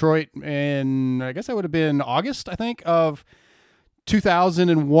I said, Detroit, and I guess that would have been August, I think, of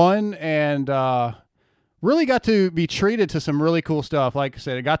 2001, and really got to be treated to some really cool stuff. Like I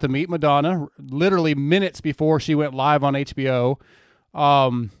said, I got to meet Madonna literally minutes before she went live on HBO.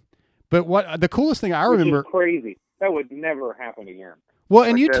 But what the coolest thing I remember, which is crazy. That would never happen again. Well,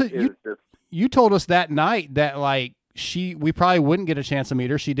 and you told us that night that like we probably wouldn't get a chance to meet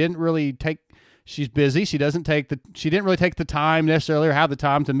her. She didn't really she's busy. She didn't really take the time necessarily or have the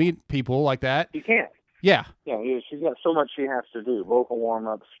time to meet people like that. You can't. Yeah. Yeah, she's got so much she has to do. Vocal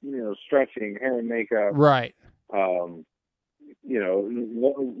warm-ups, stretching, hair and makeup. Right. All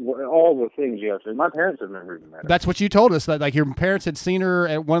the things you have to do. My parents have never even met her. That's what you told us, that like your parents had seen her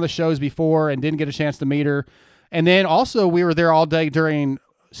at one of the shows before and didn't get a chance to meet her. And then also we were there all day during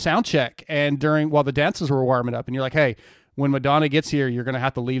sound check and while the dances were warming up, and you're like, hey, when Madonna gets here, you're going to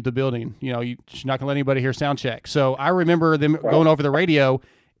have to leave the building. She's not going to let anybody hear sound check. So I remember them going over the radio,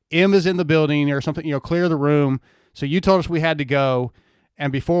 M is in the building or something, clear the room. So you told us we had to go. And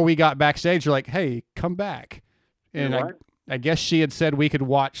before we got backstage, you're like, hey, come back. And I guess she had said we could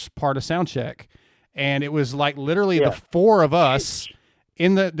watch part of soundcheck. And it was like literally the four of us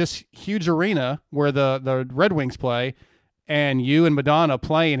in this huge arena where the Red Wings play, and you and Madonna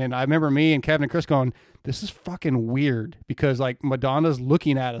playing. And I remember me and Kevin and Chris going, this is fucking weird, because like Madonna's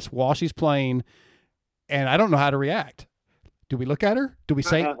looking at us while she's playing, and I don't know how to react. Do we look at her? Do we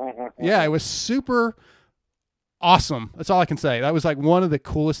say? Yeah, it was super awesome. That's all I can say. That was like one of the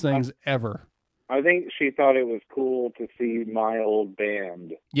coolest things ever. I think she thought it was cool to see my old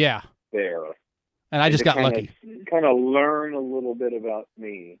band. Yeah. There. And I just got lucky. Kind of learn a little bit about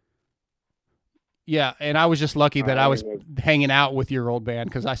me. Yeah, and I was just lucky that I was hanging out with your old band,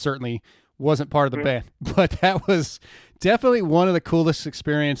 because I certainly wasn't part of the band. But that was definitely one of the coolest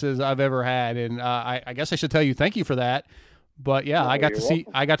experiences I've ever had, and I guess I should tell you thank you for that. But yeah, I got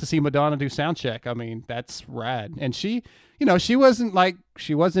to see Madonna do sound check. I mean, that's rad. And she, she wasn't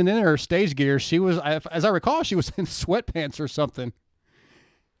in her stage gear. She was, as I recall, she was in sweatpants or something.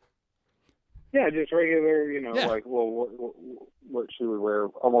 Yeah, just regular, like what she would wear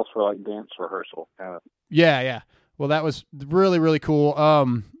almost for like dance rehearsal kind of. Yeah. Well, that was really, really cool.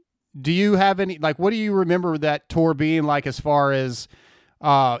 Do you have any, like, what do you remember that tour being like as far as,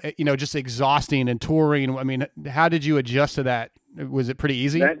 just exhausting and touring? I mean, how did you adjust to that? Was it pretty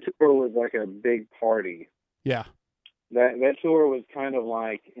easy? That tour was like a big party. Yeah. That tour was kind of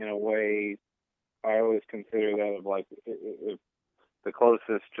like, in a way, I always consider that of like the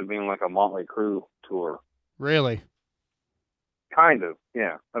closest to being like a Motley Crue tour. Really? Kind of,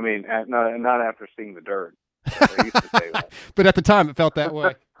 yeah. I mean, not after seeing the Dirt. I used to say that. But at the time, it felt that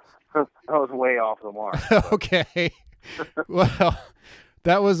way. I was way off the mark. Okay. Well,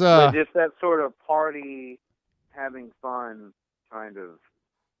 that was but just that sort of party, having fun kind of.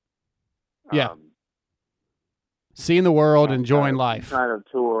 Yeah. Seeing the world, enjoying life. Kind of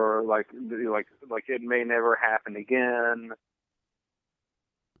tour, like it may never happen again.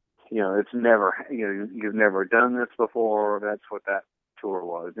 It's never. You've never done this before. That's what that tour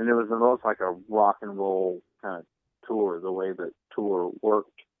was, and it was almost like a rock and roll kind of tour. The way that tour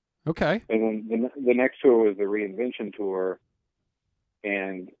worked. Okay. And then the next tour was the Reinvention tour,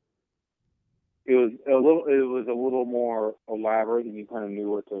 and it was a little more elaborate, and you kind of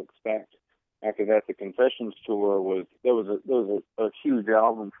knew what to expect. After that, the Confessions tour was a huge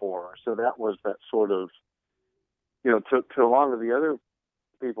album for her. So that was that sort of, to a lot of the other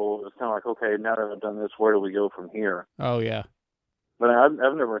people, it was kind of like, okay, now that I've done this, where do we go from here? Oh yeah. But I've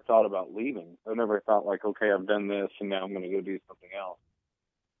never thought about leaving. I've never thought like, okay, I've done this, and now I'm going to go do something else.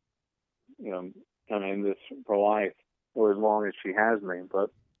 kind of in this for life, or as long as she has me.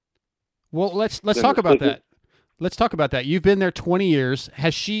 But well, let's talk about that. Let's talk about that. You've been there 20 years.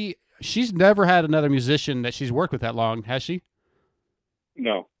 She's never had another musician that she's worked with that long, has she?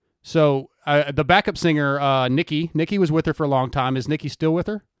 No. So the backup singer, Nikki was with her for a long time. Is Nikki still with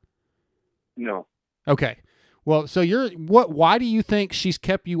her? No. Okay. Well, so why do you think she's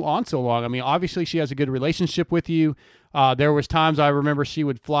kept you on so long? I mean, obviously she has a good relationship with you. There was times I remember she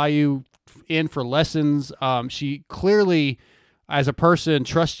would fly you in for lessons. She clearly, as a person,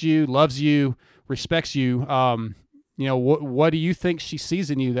 trusts you, loves you, respects you. What do you think she sees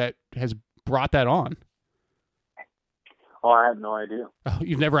in you that has brought that on? Oh, I have no idea. Oh,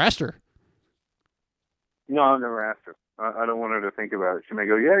 you've never asked her? No, I've never asked her. I don't want her to think about it. She may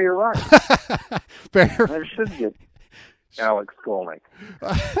go, "Yeah, you're right." Fair. I should get Alex Skolnick.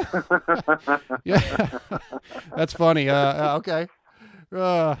 Yeah, that's funny. Okay,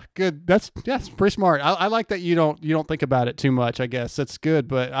 good. That's pretty smart. I like that you don't think about it too much. I guess that's good.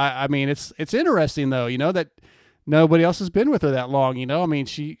 But I mean, it's interesting though. That nobody else has been with her that long. I mean,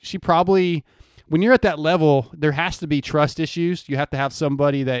 she probably, when you're at that level, there has to be trust issues. You have to have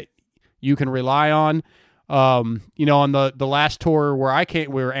somebody that you can rely on. On the last tour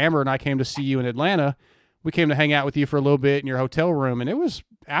where Amber and I came to see you in Atlanta, we came to hang out with you for a little bit in your hotel room, and it was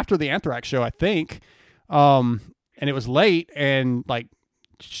after the Anthrax show, I think. And it was late, and like,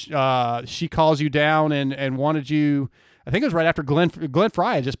 she calls you down and wanted you, I think it was right after Glenn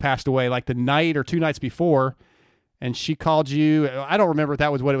Frey had just passed away, like the night or 2 nights before. And she called you, I don't remember if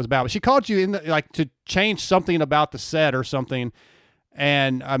that was what it was about, but she called you to change something about the set or something.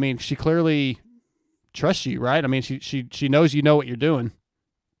 And I mean, she clearly trusts you, right? I mean, she knows you know what you're doing.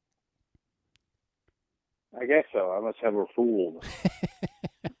 I guess so. I must have her fooled.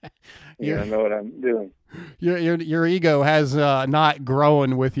 I know what I'm doing. Your ego has not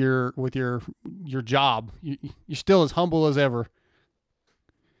grown with your job. You're still as humble as ever.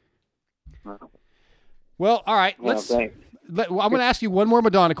 Well, all right. I'm going to ask you one more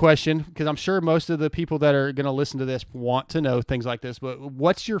Madonna question, because I'm sure most of the people that are going to listen to this want to know things like this. But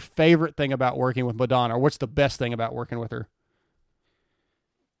what's your favorite thing about working with Madonna, or what's the best thing about working with her?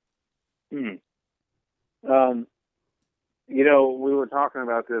 We were talking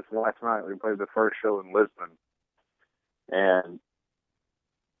about this last night. We played the first show in Lisbon. And,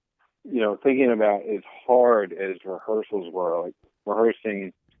 thinking about as hard as rehearsals were, like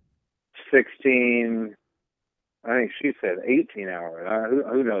rehearsing 16, I think she said 18 hours.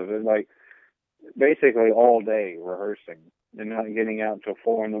 Who knows? It's like basically all day rehearsing and not getting out till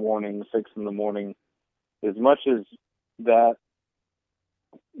 4 a.m, 6 a.m. As much as that,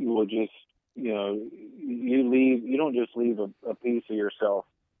 you will just, you don't just leave a piece of yourself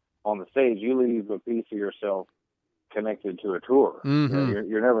on the stage. You leave a piece of yourself connected to a tour. Mm-hmm.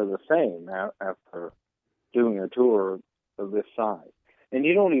 You're never the same after doing a tour of this size, and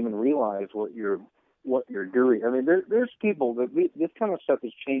you don't even realize what you're doing. I mean, there's people that this kind of stuff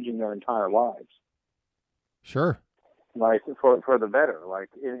is changing their entire lives. Sure. Like for the better, like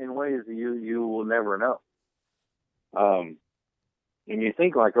in ways that you will never know. And you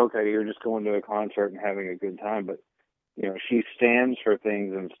think like, okay, you're just going to a concert and having a good time, but she stands for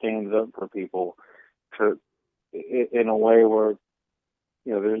things and stands up for people in a way where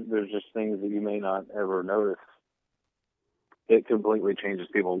there's just things that you may not ever notice. It completely changes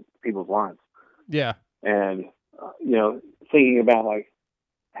people's lives. Yeah. And thinking about like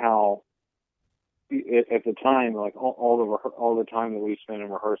how at the time, like all the time that we spent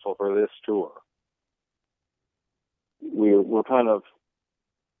in rehearsal for this tour, we're kind of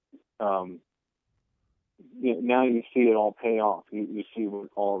now you see it all pay off. You see what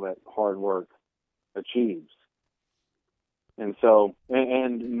all that hard work achieves. And so,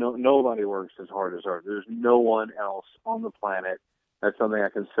 nobody works as hard as her. There's no one else on the planet. That's something I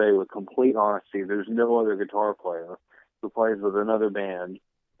can say with complete honesty. There's no other guitar player who plays with another band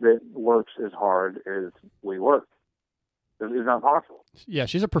that works as hard as we work. It's not possible. Yeah,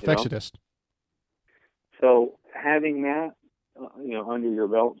 she's a perfectionist. So having that, under your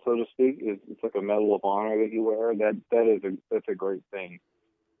belt, so to speak, it's like a medal of honor that you wear. That's a great thing.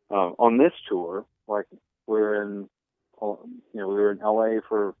 On this tour, like we were in LA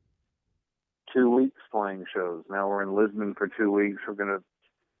for 2 weeks playing shows. Now we're in Lisbon for 2 weeks. We're gonna,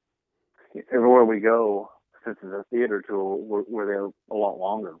 everywhere we go, since it's a theater tour, we're there a lot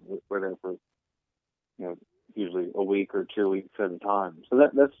longer. We're there for usually a week or 2 weeks at a time. So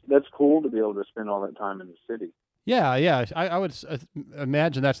that's cool to be able to spend all that time in the city. Yeah. I would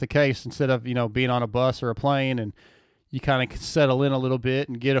imagine that's the case, instead of being on a bus or a plane, and you kind of settle in a little bit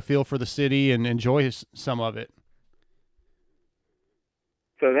and get a feel for the city and enjoy some of it.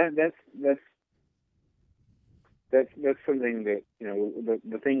 So that's something that, you know,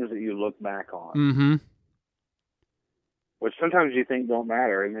 the things that you look back on, Mm-hmm. which sometimes you think don't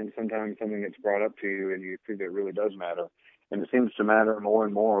matter, and then sometimes something gets brought up to you and you think it really does matter, and it seems to matter more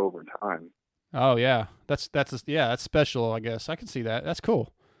and more over time. Oh yeah, that's special. I guess I can see that. That's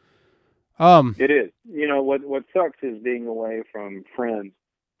cool. It is. You know, what sucks is being away from friends,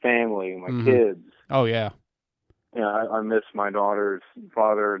 family, my Mm-hmm. kids. Oh yeah. You know, I miss my daughter's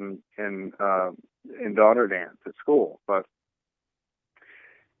father and daughter dance at school, but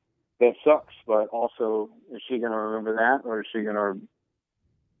that sucks. But also, is she going to remember that, or is she going to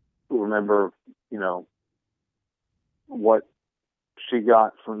remember, you know, what she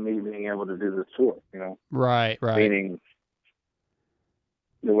got from me being able to do this tour? You know, Right. meaning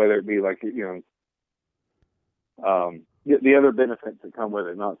whether it be like, you know, the other benefits that come with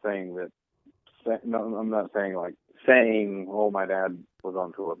it. Not saying that. No, I'm not saying like saying, "Oh, my dad was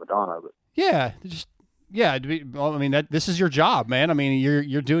on tour with Madonna," but Yeah. Well, I mean, this is your job, man. I mean,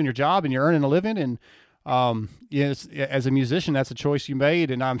 you're doing your job and you're earning a living, and yes, as a musician, that's a choice you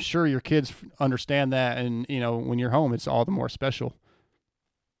made, and I'm sure your kids understand that. And you know, when you're home, it's all the more special.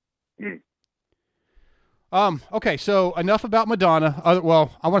 Okay, so enough about Madonna.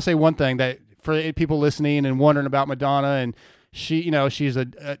 Well, I want to say one thing that for people listening and wondering about Madonna, and she, you know, she's one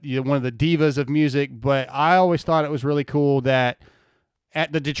of the divas of music. But I always thought it was really cool that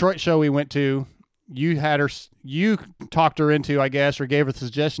at the Detroit show we went to, you talked her into, I guess, or gave her the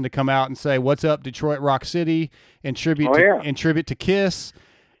suggestion to come out and say, "What's up, Detroit Rock City?" in tribute to Kiss.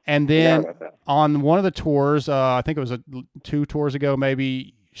 And then on one of the tours, I think it was 2 tours ago,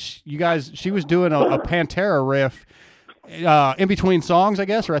 maybe. She was doing a Pantera riff in between songs, I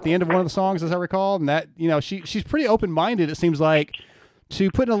guess, or at the end of one of the songs, as I recall. And that, you know, she's pretty open minded. It seems like, to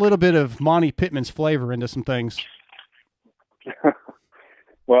putting a little bit of Monty Pittman's flavor into some things.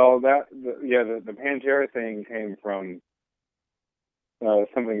 Well, the Pantera thing came from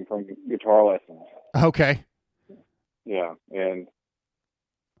something from guitar lessons. Okay. Yeah, and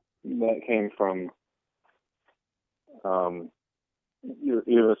that came from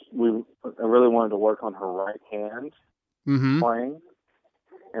I really wanted to work on her right hand playing.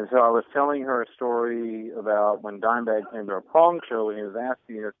 And so I was telling her a story about when Dimebag came to our Prong show, and he was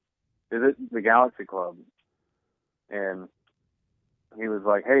asking us, "Is it the Galaxy Club?" And he was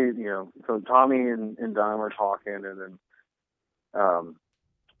like, "Hey, you know," so Tommy and Dime were talking, and then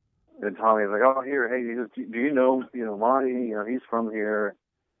Tommy was like, "Oh, here, hey, do you know Monty? You know, he's from here."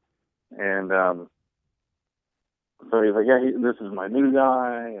 And so he's like, "Yeah, this is my new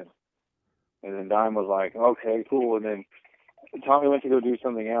guy." And then Dime was like, "Okay, cool." And then Tommy went to go do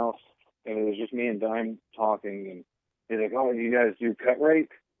something else, and it was just me and Dime talking. And he's like, "Oh, you guys do cut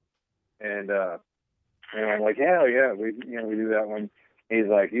rate?" And I'm like, "Yeah, we do that one." He's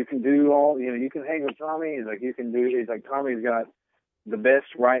like, "You can do all, you know, you can hang with Tommy." He's like, he's like, "Tommy's got the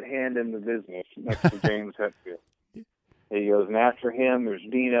best right hand in the business next to James Hetfield." He goes, and after him, there's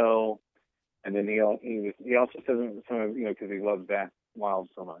Dino. And then he also says some of, you know, because he loves that Wild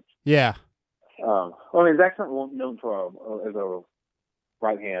so much. Yeah. Well, I mean, Zach's not known as a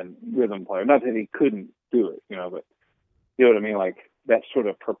right-hand rhythm player. Not that he couldn't do it, you know, but you know what I mean, like that sort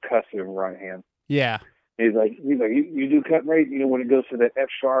of percussive right hand. Yeah. He's like, you do cut rate, you know, when it goes to that F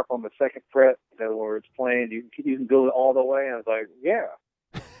sharp on the second fret, where it's playing, you can go all the way. And I was like, yeah.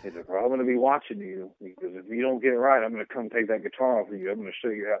 He's like, well, I'm going to be watching you, because if you don't get it right, I'm going to come take that guitar off of you. I'm going to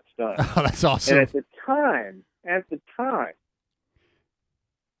show you how it's done. Oh, that's awesome. And at the time,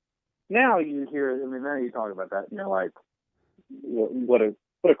 now you hear, I mean, now you talk about that, you know, like, what a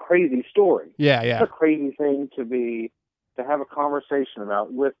crazy story. Yeah. What a crazy thing to have a conversation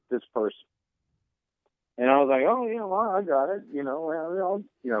about with this person. And I was like, oh, yeah, well, I got it. You know,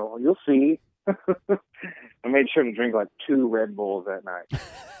 you'll see. I made sure to drink like 2 Red Bulls that night.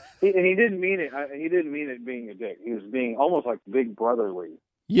 And he didn't mean it. He didn't mean it being a dick. He was being almost like big brotherly.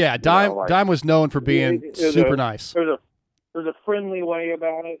 Yeah, Dime was known for being super nice. There's a friendly way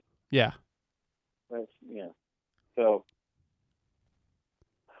about it. Yeah. So,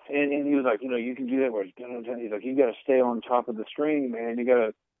 and he was like, you know, you can do that where he's like, you got to stay on top of the string, man.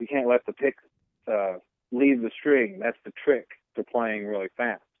 You can't let the pick leave the string. That's the trick to playing really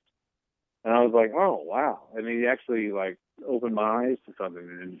fast. And I was like, oh, wow. And he actually, like, opened my eyes to something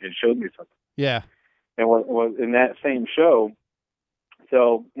and showed me something. Yeah. And what was in that same show,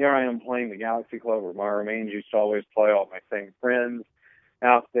 so here I am playing the Galaxy Club, where Myra Maines used to always play, all my same friends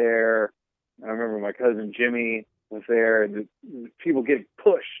out there. I remember my cousin Jimmy was there, and the people getting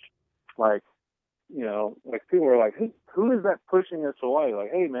pushed. Like, you know, like people were like, who is that pushing us away?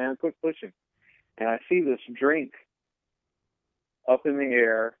 Like, hey, man, quit pushing. And I see this drink up in the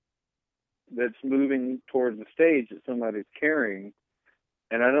air that's moving towards the stage that somebody's carrying,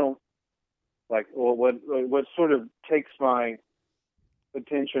 and I don't like. Well, what sort of takes my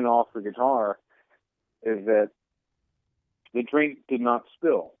attention off the guitar is that the drink did not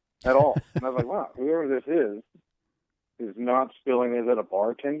spill at all. And I was like, wow, whoever this is not spilling. Is it a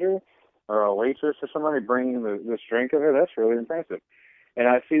bartender or a waitress or somebody bringing this drink over? That's really impressive. And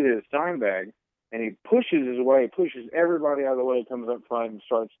I see this Dimebag, and he pushes his way, pushes everybody out of the way, comes up front and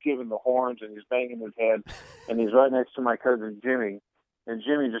starts giving the horns, and he's banging his head. And he's right next to my cousin Jimmy. And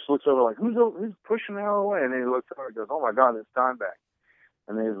Jimmy just looks over like, who's pushing out of the way? And then he looks over and goes, oh, my God, it's Dimebag.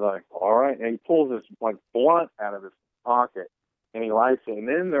 And then he's like, all right. And he pulls this like blunt out of his pocket, and he lights it. And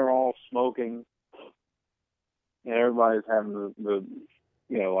then they're all smoking, and everybody's having the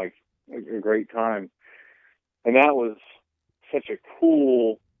like a great time. And that was such a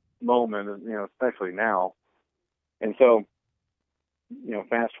cool moment, especially now. And so,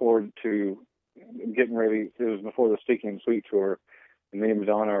 fast forward to getting ready. It was before the Sticky and Sweet tour, and me and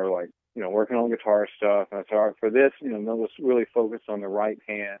Madonna are like, working on guitar stuff. And I said, all right, for this, let's really focus on the right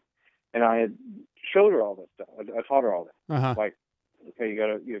hand. And I had showed her all this stuff. I taught her all that. Uh-huh. Like, okay, you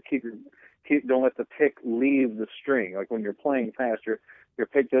gotta don't let the pick leave the string. Like when you're playing fast, your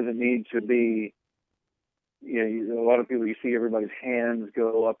pick doesn't need to be. A lot of people, you see everybody's hands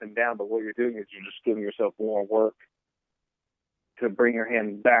go up and down, but what you're doing is you're just giving yourself more work to bring your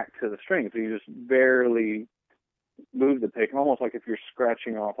hand back to the string. So you just barely move the pick, almost like if you're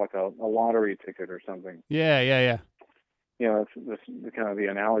scratching off like a lottery ticket or something. Yeah. That's kind of the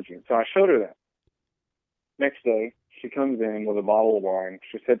analogy. So I showed her that. Next day, she comes in with a bottle of wine.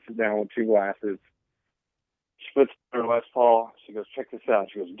 She sits it down with 2 glasses. She puts her Les Paul. She goes, check this out.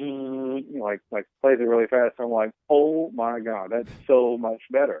 She goes, like plays it really fast. I'm like, oh my God, that's so much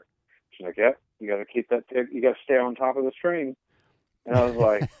better. She's like, yeah, you got to keep that pick. You got to stay on top of the string. And I was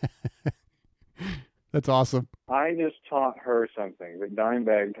like, that's awesome. I just taught her something that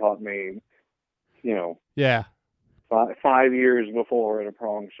Dimebag taught me, Yeah. 5 years before at a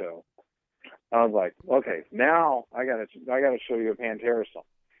prong show. I was like, okay, now I gotta show you a Pantera song.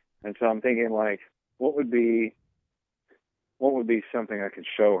 And so I'm thinking like, what would be something I could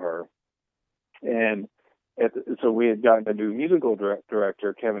show her? And so we had gotten a new musical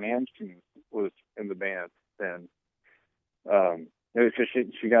director, Kevin Amstein, was in the band then. It was just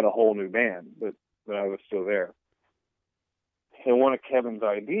she got a whole new band, but I was still there. And one of Kevin's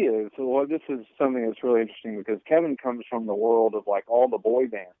ideas, this is something that's really interesting because Kevin comes from the world of like all the boy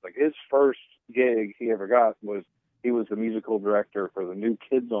bands. Like his first gig he ever got was he was the musical director for the New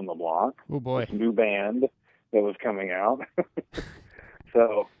Kids on the Block. Oh boy. This new band that was coming out.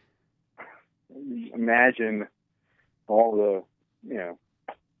 So imagine all the,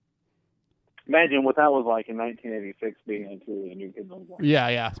 imagine what that was like in 1986 being into the New Kids on the Block.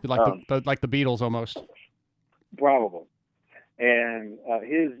 Yeah. It's like the Beatles almost. Probably. And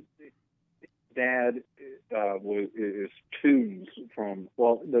his dad is Tunes from,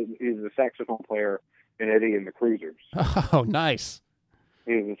 he's a saxophone player in Eddie and the Cruisers. Oh, nice.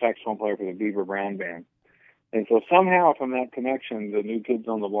 He was a saxophone player for the Beaver Brown Band. And so somehow from that connection, the New Kids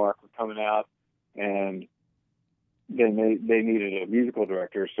on the Block were coming out, and then they needed a musical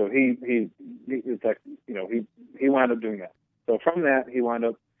director. So he wound up doing that. So from that, he wound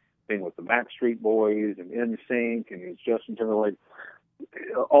up being with the Backstreet Boys and NSYNC, and he's Justin Timberlake,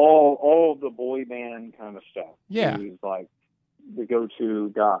 all the boy band kind of stuff. Yeah. He was like the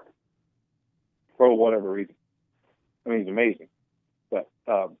go-to guy for whatever reason. I mean, he's amazing. But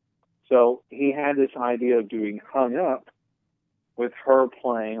so he had this idea of doing Hung Up with her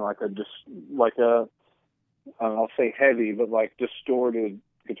playing I'll say heavy, but like distorted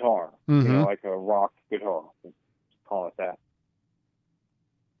guitar, mm-hmm. Like a rock guitar, let's call it that.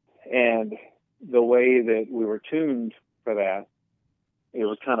 And the way that we were tuned for that, it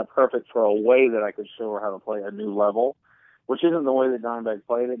was kind of perfect for a way that I could show her how to play a new level, which isn't the way that Dimebag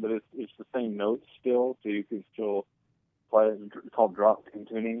played it, but it's the same notes still, so you can still play it. It's called drop pin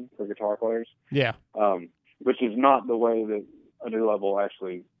tuning for guitar players. Yeah. Which is not the way that a new level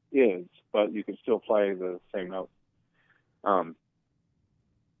actually is, but you can still play the same notes.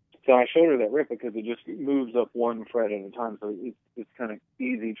 So I showed her that riff because it just moves up one fret at a time, so it's kind of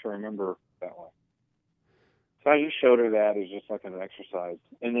easy to remember that way. So I just showed her that as just like an exercise.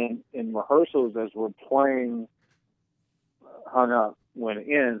 And then in rehearsals, as we're playing Hung Up, when it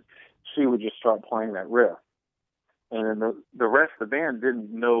ends, she would just start playing that riff. And then the rest of the band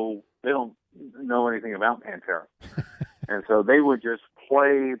they don't know anything about Pantera. And so they would just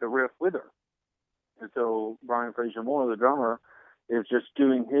play the riff with her. And so Brian Fraser Moore, the drummer, is just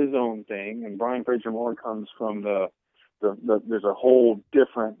doing his own thing. And Brian Fraser Moore comes from the there's a whole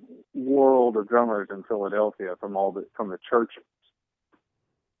different world of drummers in Philadelphia from the churches.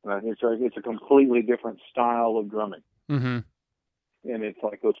 It's a completely different style of drumming. Mm-hmm. And it's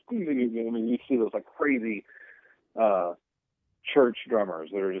like those, I mean, you see those like crazy church drummers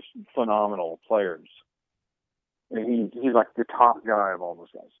that are just phenomenal players. And he's like the top guy of all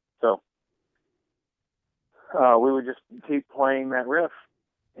those guys. So we would just keep playing that riff,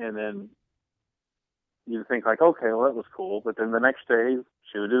 and then you think like, okay, well that was cool. But then the next day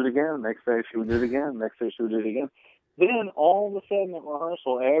she would do it again. Next day she would do it again. Next day she would do it again. Then all of a sudden at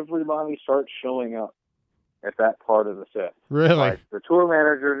rehearsal, everybody starts showing up at that part of the set. Really? Like the tour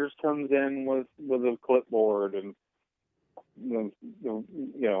manager just comes in with a clipboard, and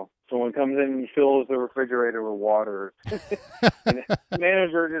someone comes in and fills the refrigerator with water. And the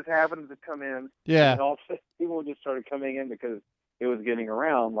manager just happens to come in. Yeah. And all of a sudden people just started coming in because it was getting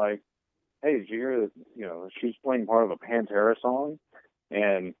around like, hey, did you hear that, she's playing part of a Pantera song?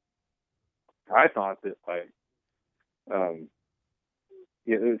 And I thought that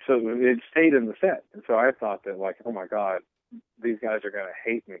so it stayed in the set. And so I thought that like, oh my God, these guys are going to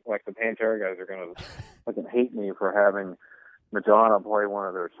hate me. Like the Pantera guys are going to fucking hate me for having Madonna play one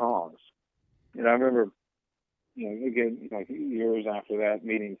of their songs. And I remember, again, like years after that,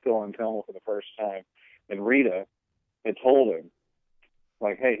 meeting Phil Anselmo for the first time, and Rita had told him,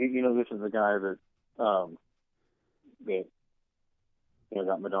 like, hey, this is the guy that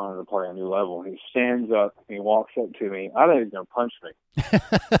got Madonna to play a new level. And he stands up and he walks up to me. I think he's going to punch me.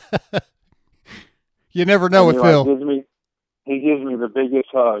 You never know with Phil. He gives me the biggest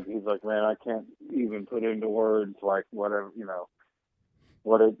hug. He's like, man, I can't even put into words like whatever,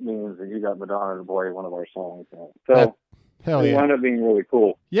 what it means that you got Madonna to play one of our songs. So it wound up being really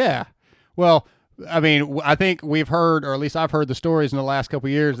cool. Yeah. Well, I mean, I think we've heard, or at least I've heard the stories in the last couple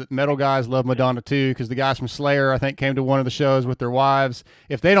of years that metal guys love Madonna too, because the guys from Slayer, I think, came to one of the shows with their wives.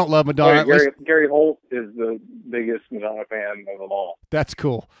 If they don't love Madonna, Gary Holt is the biggest Madonna fan of them all. That's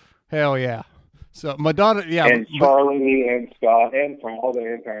cool. Hell yeah. So Madonna, yeah. And Charlie and Scott and from all the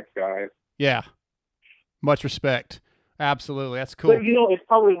Impact guys. Yeah. Much respect. Absolutely. That's cool. But, it's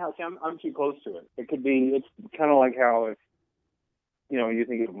probably how, I'm too close to it. It's kind of like how if, you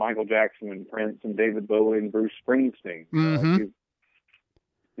think of Michael Jackson and Prince and David Bowie and Bruce Springsteen. Mm-hmm.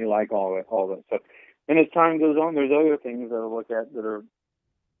 You like all that stuff. And as time goes on, there's other things that I look at that are,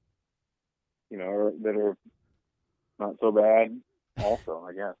 that are not so bad also,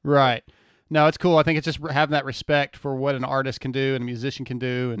 I guess. Right. No, it's cool. I think it's just having that respect for what an artist can do and a musician can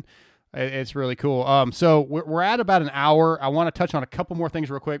do, and it's really cool. So we're at about an hour. I want to touch on a couple more things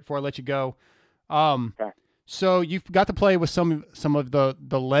real quick before I let you go. Okay. So you've got to play with some of the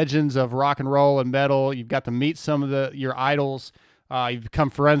legends of rock and roll and metal. You've got to meet some of your idols. You've become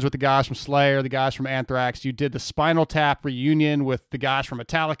friends with the guys from Slayer, the guys from Anthrax. You did the Spinal Tap reunion with the guys from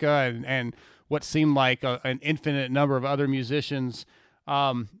Metallica and what seemed like an infinite number of other musicians.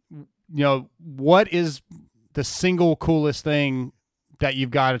 What is the single coolest thing that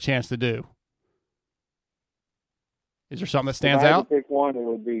you've got a chance to do? Is there something that stands out? If I had to pick one, it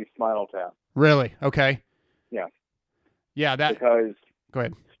would be Spinal Tap. Really? Okay. Yeah. Yeah, because go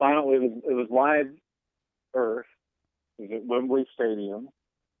ahead. It was live Earth. It was at Wembley Stadium.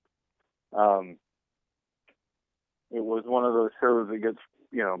 It was one of those shows that gets,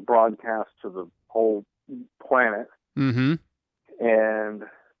 broadcast to the whole planet. Mm-hmm. And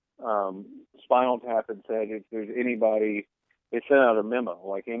Spinal Tap had said if there's anybody, they sent out a memo,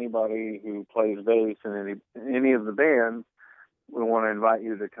 like anybody who plays bass in any of the bands, we want to invite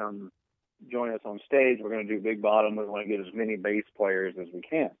you to come join us on stage. We're going to do Big Bottom. We want to get as many bass players as we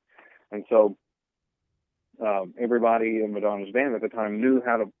can. And so everybody in Madonna's band at the time knew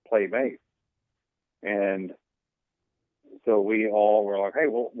how to play bass. And so we all were like, hey,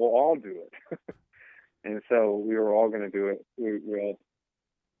 we'll all do it. And so we were all going to do it. We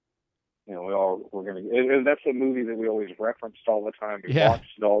all were going to. That's a movie that we always referenced all the time. We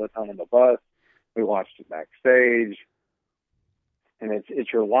watched it all the time on the bus. We watched it backstage. And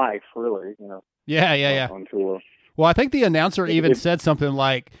it's your life, really, Yeah. On tour. Well, I think the announcer even said something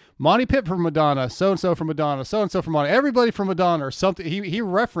like Monty Pitt from Madonna, so-and-so from Madonna, so-and-so from Madonna, everybody from Madonna, or something. He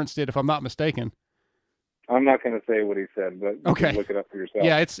referenced it, if I'm not mistaken. I'm not going to say what he said, but you can look it up for yourself.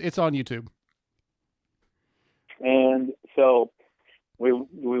 Yeah, it's on YouTube. And so we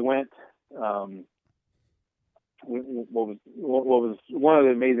went. What was one of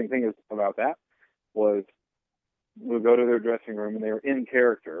the amazing things about that was we go to their dressing room and they were in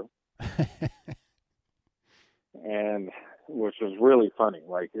character, and which was really funny.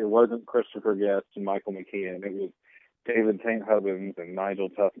 Like it wasn't Christopher Guest and Michael McKean. It was David St. Hubbins and Nigel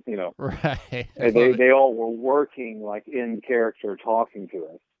Tuff, Right. and they all were working like in character, talking to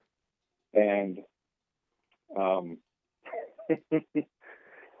us, and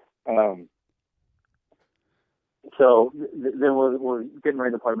so then we're getting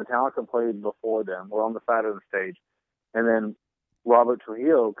ready to play. Metallica played before them. We're on the side of the stage, and then Robert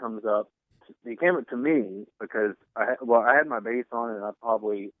Trujillo comes up. He came up to me because I had my bass on, and I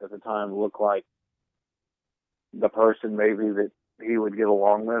probably at the time looked like the person maybe that he would get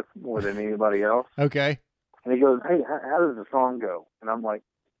along with more than anybody else. Okay. And he goes, "Hey, how does the song go?" And I'm like,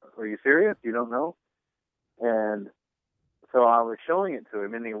 "Are you serious? You don't know?" And so I was showing it to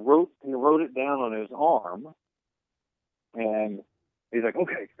him, and he wrote it down on his arm, and he's like,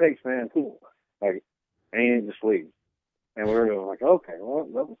 "Okay, thanks, man, cool." Like, and he didn't just leave. And we were like, "Okay, well,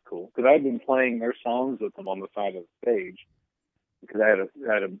 that was cool," because I'd been playing their songs with them on the side of the stage because I had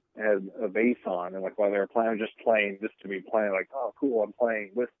a bass on, and like while they were playing, I was just playing just to be playing. Like, oh, cool, I'm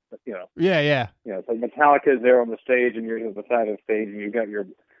playing with, Yeah. It's like Metallica's there on the stage, and you're at the side of the stage, and you've got your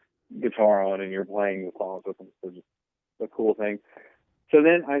guitar on, and you're playing the songs with them. So just a cool thing. So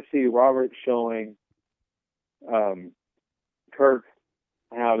then I see Robert showing Kirk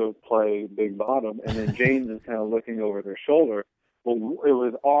how to play Big Bottom, and then James is kind of looking over their shoulder. Well, it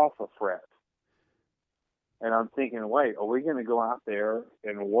was off a fret. And I'm thinking, wait, are we going to go out there,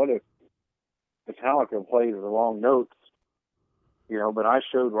 and what if Metallica plays the wrong notes? But I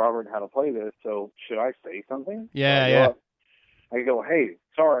showed Robert how to play this, so should I say something? Yeah. I go, "Hey,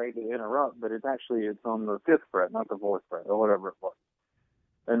 sorry to interrupt, but it's on the 5th fret, not the 4th fret, or whatever it was."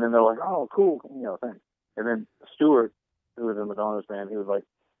 And then they're like, "Oh, cool, thanks." And then Stuart, who was in Madonna's band, he was like,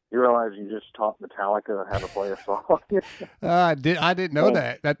 "You realize you just taught Metallica how to play a song?" I didn't know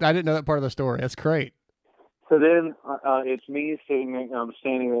that. I didn't know that part of the story. That's great. So then it's me I'm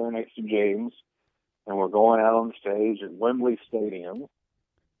standing there next to James, and we're going out on stage at Wembley Stadium,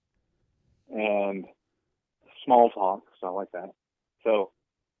 and small talk, stuff like that. So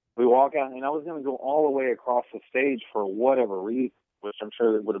we walk out, and I was going to go all the way across the stage for whatever reason, which I'm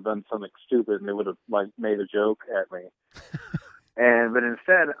sure they would have done something stupid, and they would have made a joke at me. But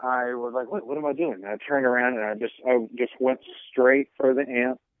instead, I was like, what am I doing? And I turned around, and I just went straight for the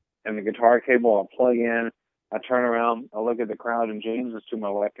amp and the guitar cable. I plug in. I turn around. I look at the crowd, and James is to my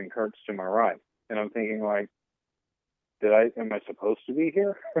left and Kurt's to my right. And I'm thinking, like, am I supposed to be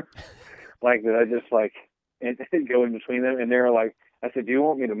here? Did I just go in between them? And they're like, I said, "Do you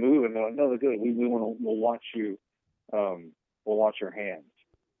want me to move?" And they're like, "No, they're good. We'll watch you. We'll watch your hands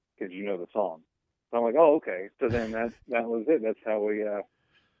because you know the song." So I'm like, "Oh, okay." So then that was it. That's how we.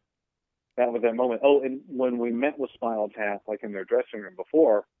 That was that moment. Oh, and when we met with Spinal Tap, like in their dressing room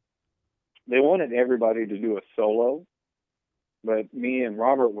before, they wanted everybody to do a solo, but me and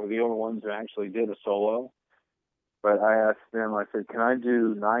Robert were the only ones who actually did a solo. But I asked them, I said, "Can I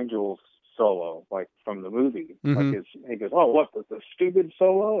do Nigel's solo, like from the movie?" Mm-hmm. He goes, "Oh, what, the stupid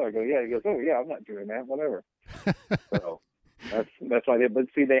solo?" I go, "Yeah." He goes, "Oh, yeah, I'm not doing that, whatever." So that's why they did. But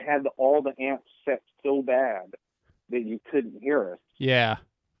see, they had all the amps set so bad that you couldn't hear us. Yeah.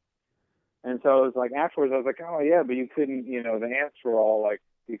 And so I was like, afterwards, I was like, "Oh, yeah, but you couldn't, the amps were all like,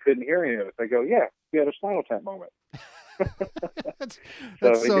 you couldn't hear any of us." I go, "Yeah, we had a Spinal Tap moment."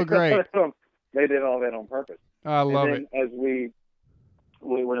 That's so great. They did all that on purpose. I love it. As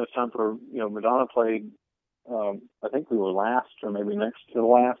when it was time for, Madonna played, I think we were last or maybe next to the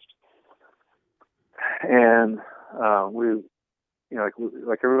last. And we,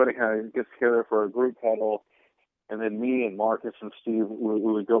 like everybody kind of gets together for a group huddle. And then me and Marcus and Steve, we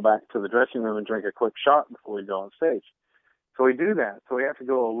would go back to the dressing room and drink a quick shot before we go on stage. So we do that. So we have to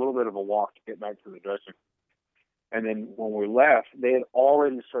go a little bit of a walk to get back to the dressing room. And then when we left, they had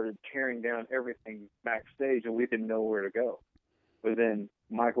already started tearing down everything backstage, and we didn't know where to go. But then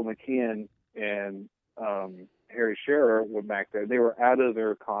Michael McKean and Harry Shearer were back there. They were out of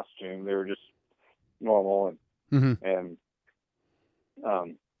their costume. They were just normal, and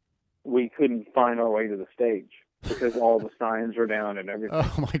we couldn't find our way to the stage because all the signs were down and everything.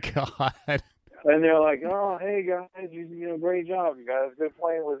 Oh my God. And they're like, "Oh, hey guys, great job, you guys. Good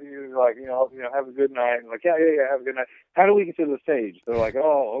playing with you. Like, have a good night." And like, yeah, have a good night. How do we get to the stage? They're like,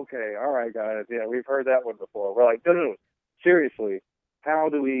 "Oh, okay, all right, guys. Yeah, we've heard that one before." We're like, no, seriously, how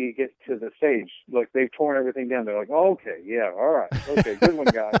do we get to the stage? Like, they've torn everything down. They're like, "Oh, okay, yeah, all right, okay, good one,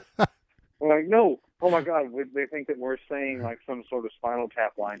 guys." We're like, "No, oh my God," they think that we're saying like some sort of Spinal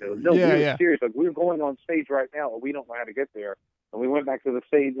Tap line to them. No, we're serious. Like, we're going on stage right now, and we don't know how to get there. And we went back to the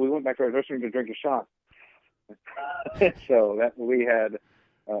stage. We went back to our dressing room to drink a shot. So that we had,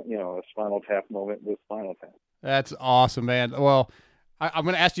 a Spinal Tap moment with Spinal Tap. That's awesome, man. Well, I'm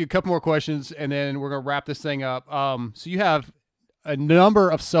going to ask you a couple more questions, and then we're going to wrap this thing up. So you have a number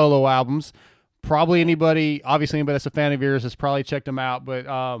of solo albums. Probably obviously anybody that's a fan of yours has probably checked them out, but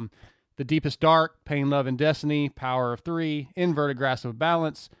The Deepest Dark, Pain, Love, and Destiny, Power of Three, Inverted Grasp of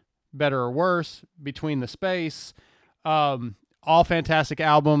Balance, Better or Worse, Between the Space, all fantastic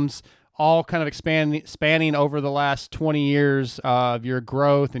albums, all kind of spanning over the last 20 years of your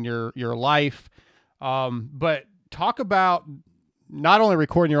growth and your life. But talk about not only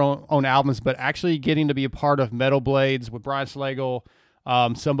recording your own albums, but actually getting to be a part of Metal Blades with Brian Slagel,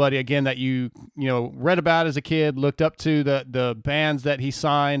 somebody again that you read about as a kid, looked up to the bands that he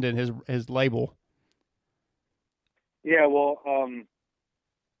signed and his label. Yeah, well,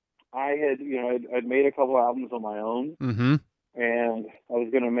 I had I'd made a couple albums on my own, mm-hmm. and I was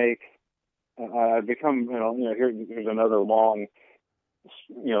going to make. I've become here's another long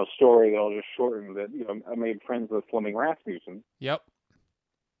story that I'll just shorten. That I made friends with Fleming Rasmussen. Yep.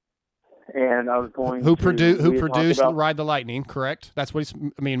 And I was going who produced Ride the Lightning, correct? That's what he's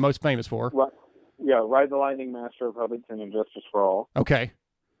most famous for. Yeah, Ride the Lightning, Master of Puppets, and Injustice for All. Okay.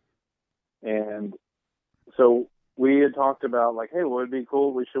 And so we had talked about hey, well, it'd be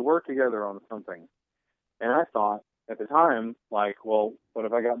cool. We should work together on something. And I thought at the time, well, what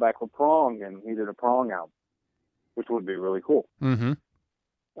if I got back with Prong and he did a Prong album, which would be really cool. Mm-hmm.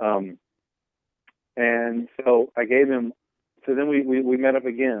 And so I gave him. So then we met up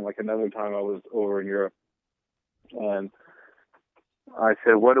again, another time I was over in Europe, and I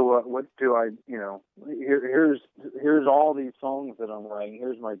said, here's all these songs that I'm writing.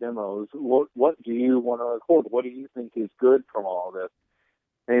 Here's my demos. What do you want to record? What do you think is good from all of this?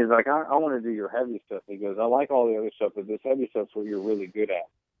 And he's like, I want to do your heavy stuff. He goes, I like all the other stuff, but this heavy stuff's what you're really good at.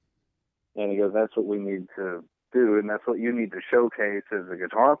 And he goes, that's what we need to do, and that's what you need to showcase as a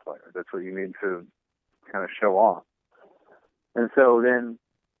guitar player. That's what you need to kind of show off. And so then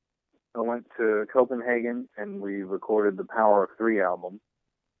I went to Copenhagen and we recorded the Power of Three album,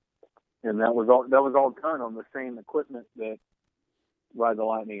 and that was all done on the same equipment that Ride the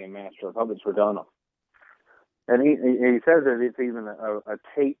Lightning and Master of Puppets were done on. And he says that it's even a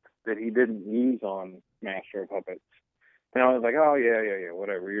tape that he didn't use on Master of Puppets. And I was like, oh yeah,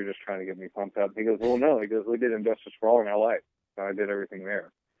 whatever. You're just trying to get me pumped up. He goes, well, no. He goes, we did Injustice for All in L.A. So I did everything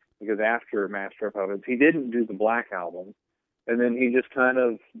there. Because after Master of Puppets, he didn't do the Black album. And then he just kind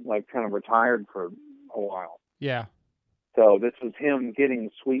of retired for a while. Yeah. So this was him getting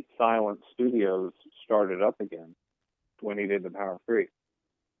Sweet Silence Studios started up again when he did the Power of Three.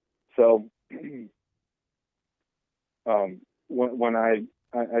 So when I'd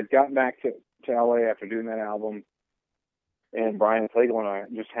gotten back to LA after doing that album, and Brian Slagel and I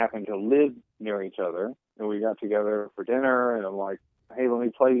just happened to live near each other, and we got together for dinner, and I'm like, hey, let me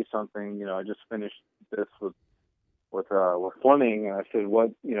play you something. I just finished this with Fleming, and I said,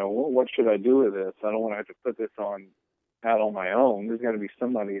 what should I do with this? I don't want to have to put this out on my own. There's got to be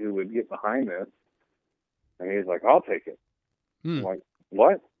somebody who would get behind this. And he's like, I'll take it. I'm like,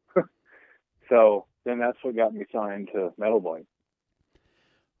 what? So then that's what got me signed to Metal Blade.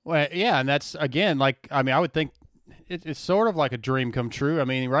 Well, yeah, and that's again, I would think it's sort of like a dream come true.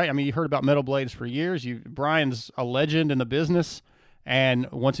 Right? You heard about Metal Blades for years. Brian's a legend in the business.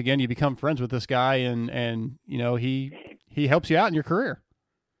 And once again, you become friends with this guy, and he helps you out in your career.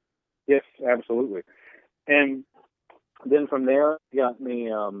 Yes, absolutely. And then from there, he got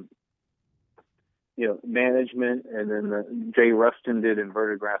me, management, and then Jay Rustin did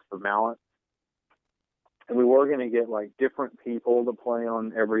Inverted Grasp of Balance. And we were going to get different people to play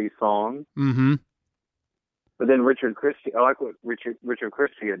on every song. Mm-hmm. But then Richard Christie, I like what Richard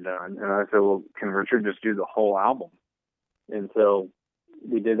Christie had done, and I said, well, can Richard just do the whole album? And so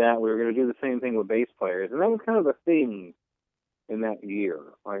we did that. We were going to do the same thing with bass players. And that was kind of a thing in that year.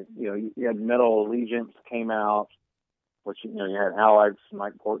 You had Metal Allegiance came out, which, you had Alex,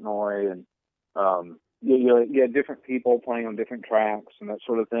 Mike Portnoy, and you had different people playing on different tracks and that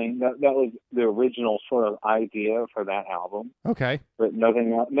sort of thing. That was the original sort of idea for that album. Okay. But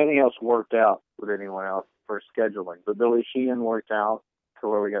nothing else worked out with anyone else for scheduling. But Billy Sheehan worked out to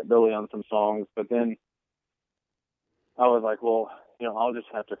where we got Billy on some songs. But then I was like, well, I'll just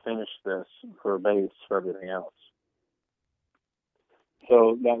have to finish this for bass for everything else.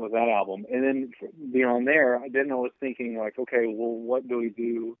 So that was that album. And then beyond there, I was thinking okay, well, what do we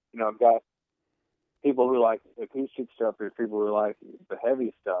do? I've got people who like acoustic stuff. There's people who like the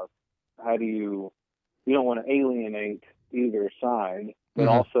heavy stuff. How do you don't want to alienate either side, but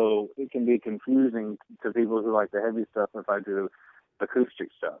also it can be confusing to people who like the heavy stuff if I do acoustic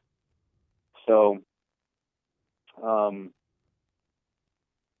stuff. So,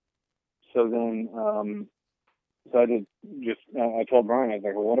 then So I did I told Brian, I was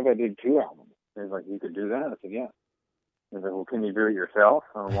like, well, what if I did 2 albums? And he's like, you could do that? I said, yeah. He's like, well, can you do it yourself?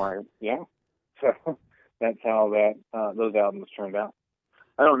 And I'm like, yeah. So that's how those albums turned out.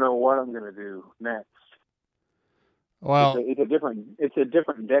 I don't know what I'm going to do next. Well, it's a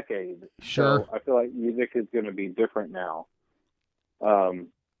different decade. Sure. So I feel like music is going to be different now.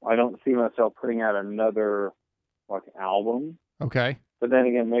 I don't see myself putting out another like album. Okay. But then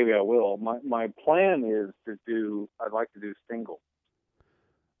again, maybe I will. My plan is I'd like to do singles.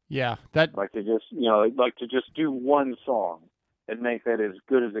 Yeah, like to just do one song and make that as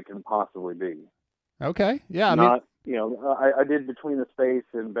good as it can possibly be. Okay. Yeah, I did Between the Space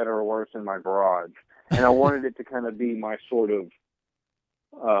and Better or Worse in my garage, and I wanted it to kind of be my sort of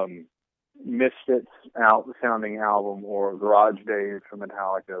Misfits sounding album, or Garage Days from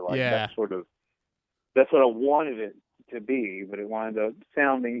Metallica. That's what I wanted it to be, but it wound up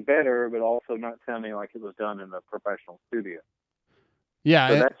sounding better, but also not sounding like it was done in a professional studio. Yeah.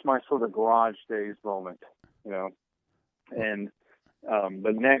 So that's my sort of Garage Days moment, And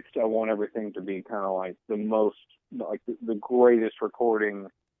but next, I want everything to be kind of like the greatest recording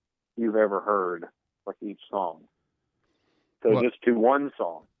you've ever heard, like each song. So just do one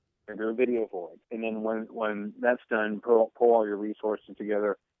song and do a video for it, and then when that's done, pull all your resources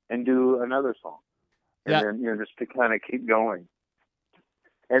together and do another song, and then just to kind of keep going.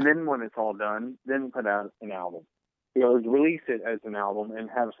 And then when it's all done, then put out an album. Release it as an album and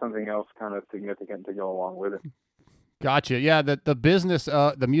have something else kind of significant to go along with it. Gotcha. Yeah, the business,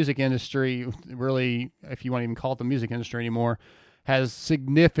 the music industry, really, if you want to even call it the music industry anymore, has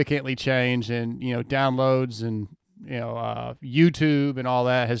significantly changed, and downloads and YouTube and all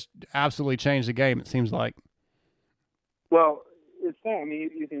that has absolutely changed the game. It seems like. Well, it's that. I mean,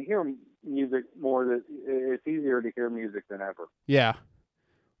 you can hear music more. That it's easier to hear music than ever. Yeah.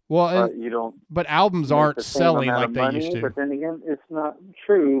 Well, you don't. But albums aren't selling like they used to. But then again, it's not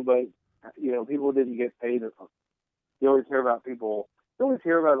true. But people didn't get paid. You always hear about people. You always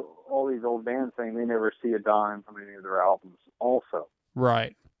hear about all these old bands saying they never see a dime from any of their albums. Also,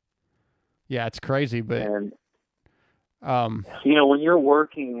 right. Yeah, it's crazy, but when you're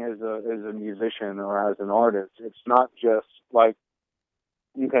working as a musician or as an artist, it's not just like,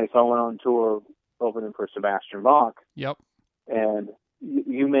 okay, so I went on tour opening for Sebastian Bach. Yep. And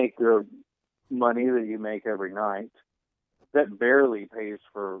you make your money that you make every night. That barely pays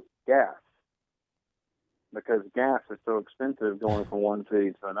for gas, because gas is so expensive going from one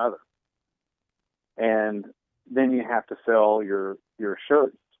city to another. And then you have to sell your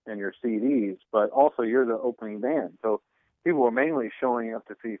shirts and your CDs, but also you're the opening band. So people are mainly showing up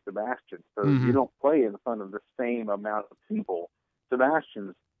to see Sebastian. So you don't play in front of the same amount of people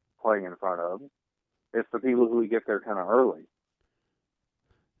Sebastian's playing in front of. It's the people who get there kind of early.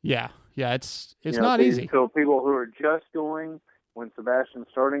 Yeah, it's not easy. So people who are just going when Sebastian's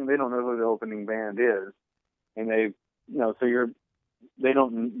starting, they don't know who the opening band is, and they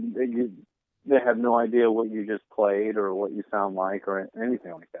have no idea what you just played or what you sound like or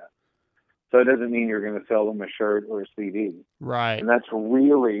anything like that. So it doesn't mean you're going to sell them a shirt or a CD. Right. And that's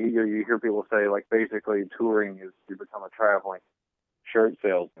really, you hear people say, like, basically touring is you become a traveling shirt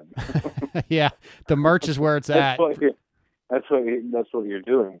salesman. Yeah, the merch is where it's at. That's what you're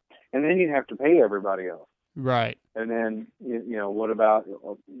doing. And then you have to pay everybody else. Right. And then, what about,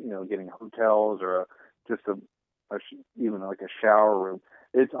 getting hotels or even like a shower room?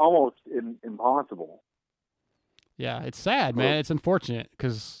 It's almost impossible. Yeah, it's sad, man. It's unfortunate,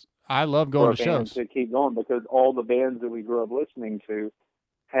 because I love going to shows. To keep going, because all the bands that we grew up listening to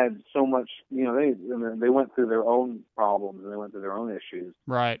had so much, they went through their own problems and they went through their own issues.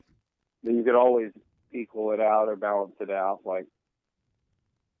 Right. That you could always equal it out or balance it out. Like,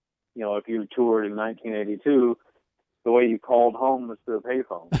 if you toured in 1982, the way you called home was through a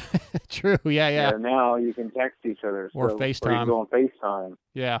payphone. True. Yeah. And now you can text each other. Or FaceTime. Or you go on FaceTime.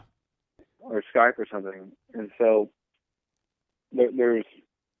 Yeah. Or Skype or something. And so there's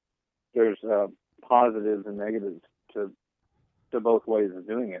positives and negatives to both ways of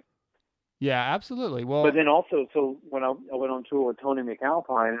doing it. Yeah, absolutely. Well, but then also, so when I went on tour with Tony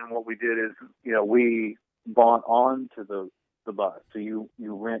McAlpine, and what we did is, we bought on to the bus. So you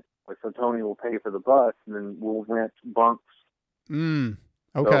rent, so Tony will pay for the bus, and then we'll rent bunks.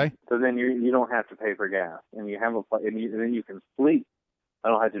 Okay. So then you don't have to pay for gas, and you have and then you can sleep. I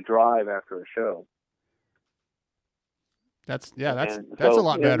don't have to drive after a show. That's a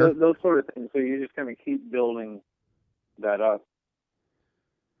lot better. Those sort of things. So you just kind of keep building that up.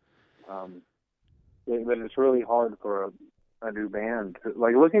 But it's really hard for a new band.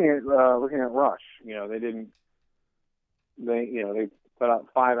 Like looking at Rush, they put out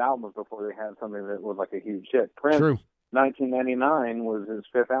 5 albums before they had something that was like a huge hit. Prince, True. 1999 was his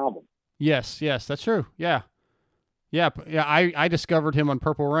 5th album. Yes, that's true. Yeah. I discovered him on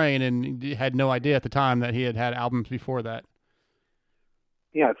Purple Rain and had no idea at the time that he had albums before that.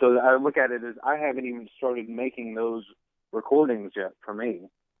 Yeah, so I look at it as I haven't even started making those recordings yet for me,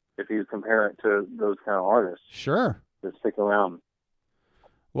 if you compare it to those kind of artists. Sure. That stick around.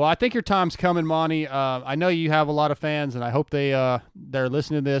 Well, I think your time's coming, Monty. I know you have a lot of fans, and I hope they're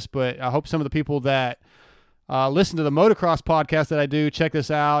listening to this, but I hope some of the people that listen to the Motocross podcast that I do check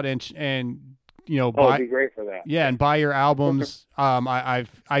this out and it'd be great for that. Yeah, and buy your albums.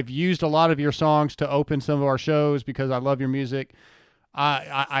 I've used a lot of your songs to open some of our shows because I love your music.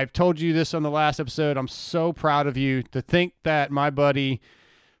 I've told you this on the last episode. I'm so proud of you to think that my buddy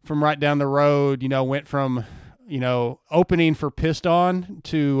from right down the road, went from, opening for Piston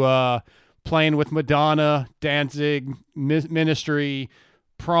to playing with Madonna, Danzig, Ministry,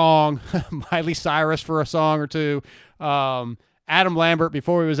 Prong, Miley Cyrus for a song or two, Adam Lambert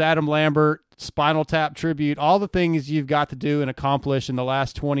before he was Adam Lambert, Spinal Tap tribute, all the things you've got to do and accomplish in the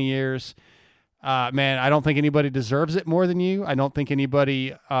last 20 years. Man, I don't think anybody deserves it more than you. I don't think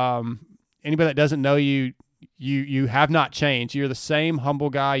anybody that doesn't know you, you have not changed. You're the same humble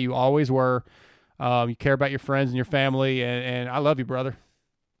guy you always were. You care about your friends and your family, and I love you, brother.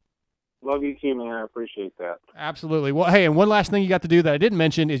 Love you too, man. I appreciate that. Absolutely. Well, hey, and one last thing you got to do that I didn't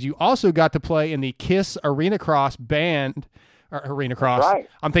mention is you also got to play in the KISS Arena Cross band. Arena Cross. Right.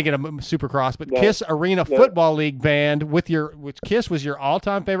 I'm thinking of Supercross, but KISS Arena Football League band which KISS was your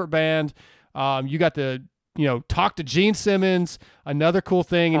all-time favorite band. You got to, talk to Gene Simmons, another cool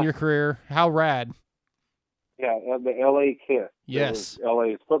thing in your career. How rad. Yeah, the LA KISS. Yes. It was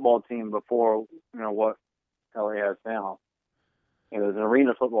LA's football team before, what LA has now. It was an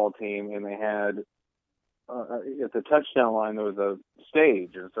arena football team, and they had, at the touchdown line, there was a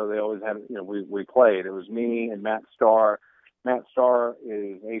stage, and so they always had, we played. It was me and Matt Starr. Matt Starr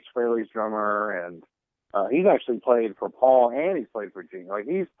is Ace Frehley's drummer, and he's actually played for Paul, and he's played for Gene. Like,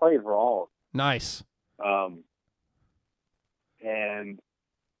 he's played for all of them. Nice. And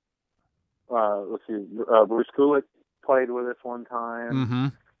let's see, Bruce Kulick played with us one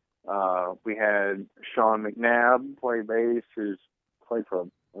time. Mm-hmm. We had Sean McNabb play bass, who's played for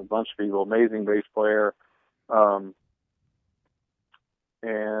a bunch of people, amazing bass player. And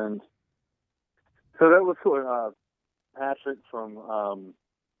so that was cool. Patrick from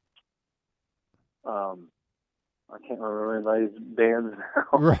I can't remember anybody's bands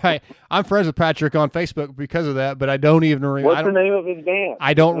now. Right. I'm friends with Patrick on Facebook because of that, but I don't even remember. What's the name of his band?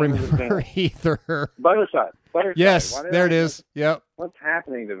 I don't remember either. Butterside. Yes, there it is. Yep. What's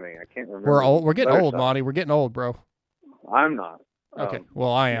happening to me? I can't remember. We're old. We're getting old, Monty. We're getting old, bro. I'm not. Okay.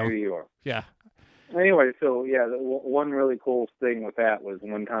 Well, I am. Maybe you are. Yeah. Anyway, so yeah, one really cool thing with that was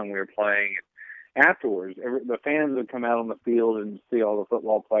one time we were playing. Afterwards, the fans would come out on the field and see all the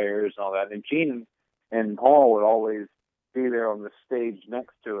football players and all that. And Gene and Paul would always be there on the stage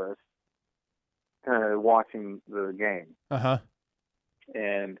next to us, kind of watching the game. Uh-huh.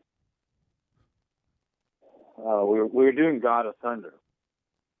 And we were doing God of Thunder.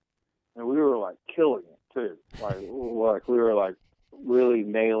 And we were, like, killing it, too. Like we were, like, really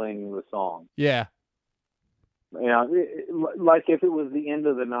nailing the song. Yeah. Like if it was the end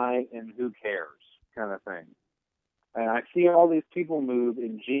of the night and who cares kind of thing. And I see all these people move,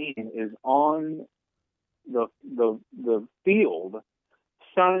 and Gene is on the field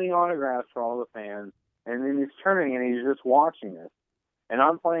signing autographs for all the fans, and then he's turning and he's just watching us. And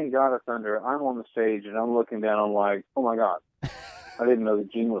I'm playing God of Thunder. I'm on the stage, and I'm looking down. I'm like, oh my God, I didn't know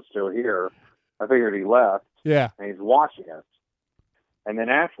that Gene was still here. I figured he left. Yeah. And he's watching us. And then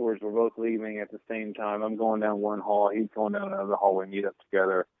afterwards, we're both leaving at the same time. I'm going down one hall. He's going down another hall. We meet up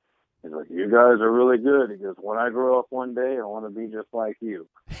together. He's like, you guys are really good. He goes, when I grow up one day, I want to be just like you.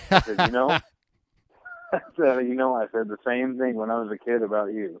 I said, I said the same thing when I was a kid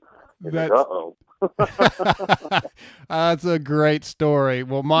about you. Like, uh-oh. That's a great story.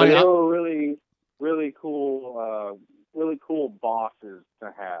 Well, Monty, they were really, really cool bosses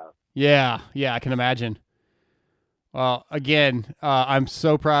to have. Yeah, I can imagine. Well, again, I'm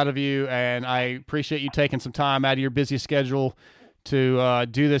so proud of you, and I appreciate you taking some time out of your busy schedule to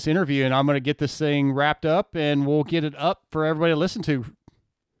do this interview, and I'm going to get this thing wrapped up, and we'll get it up for everybody to listen to.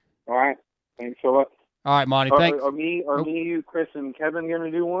 All right. Thanks so much. All right, Monty. Thanks. Are me, you, Chris, and Kevin going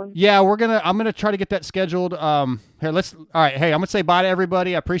to do one? Yeah, I'm gonna try to get that scheduled. All right. Hey, I'm gonna say bye to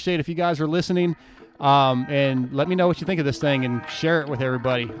everybody. I appreciate if you guys are listening, and let me know what you think of this thing and share it with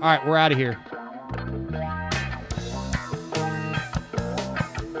everybody. All right, we're out of here.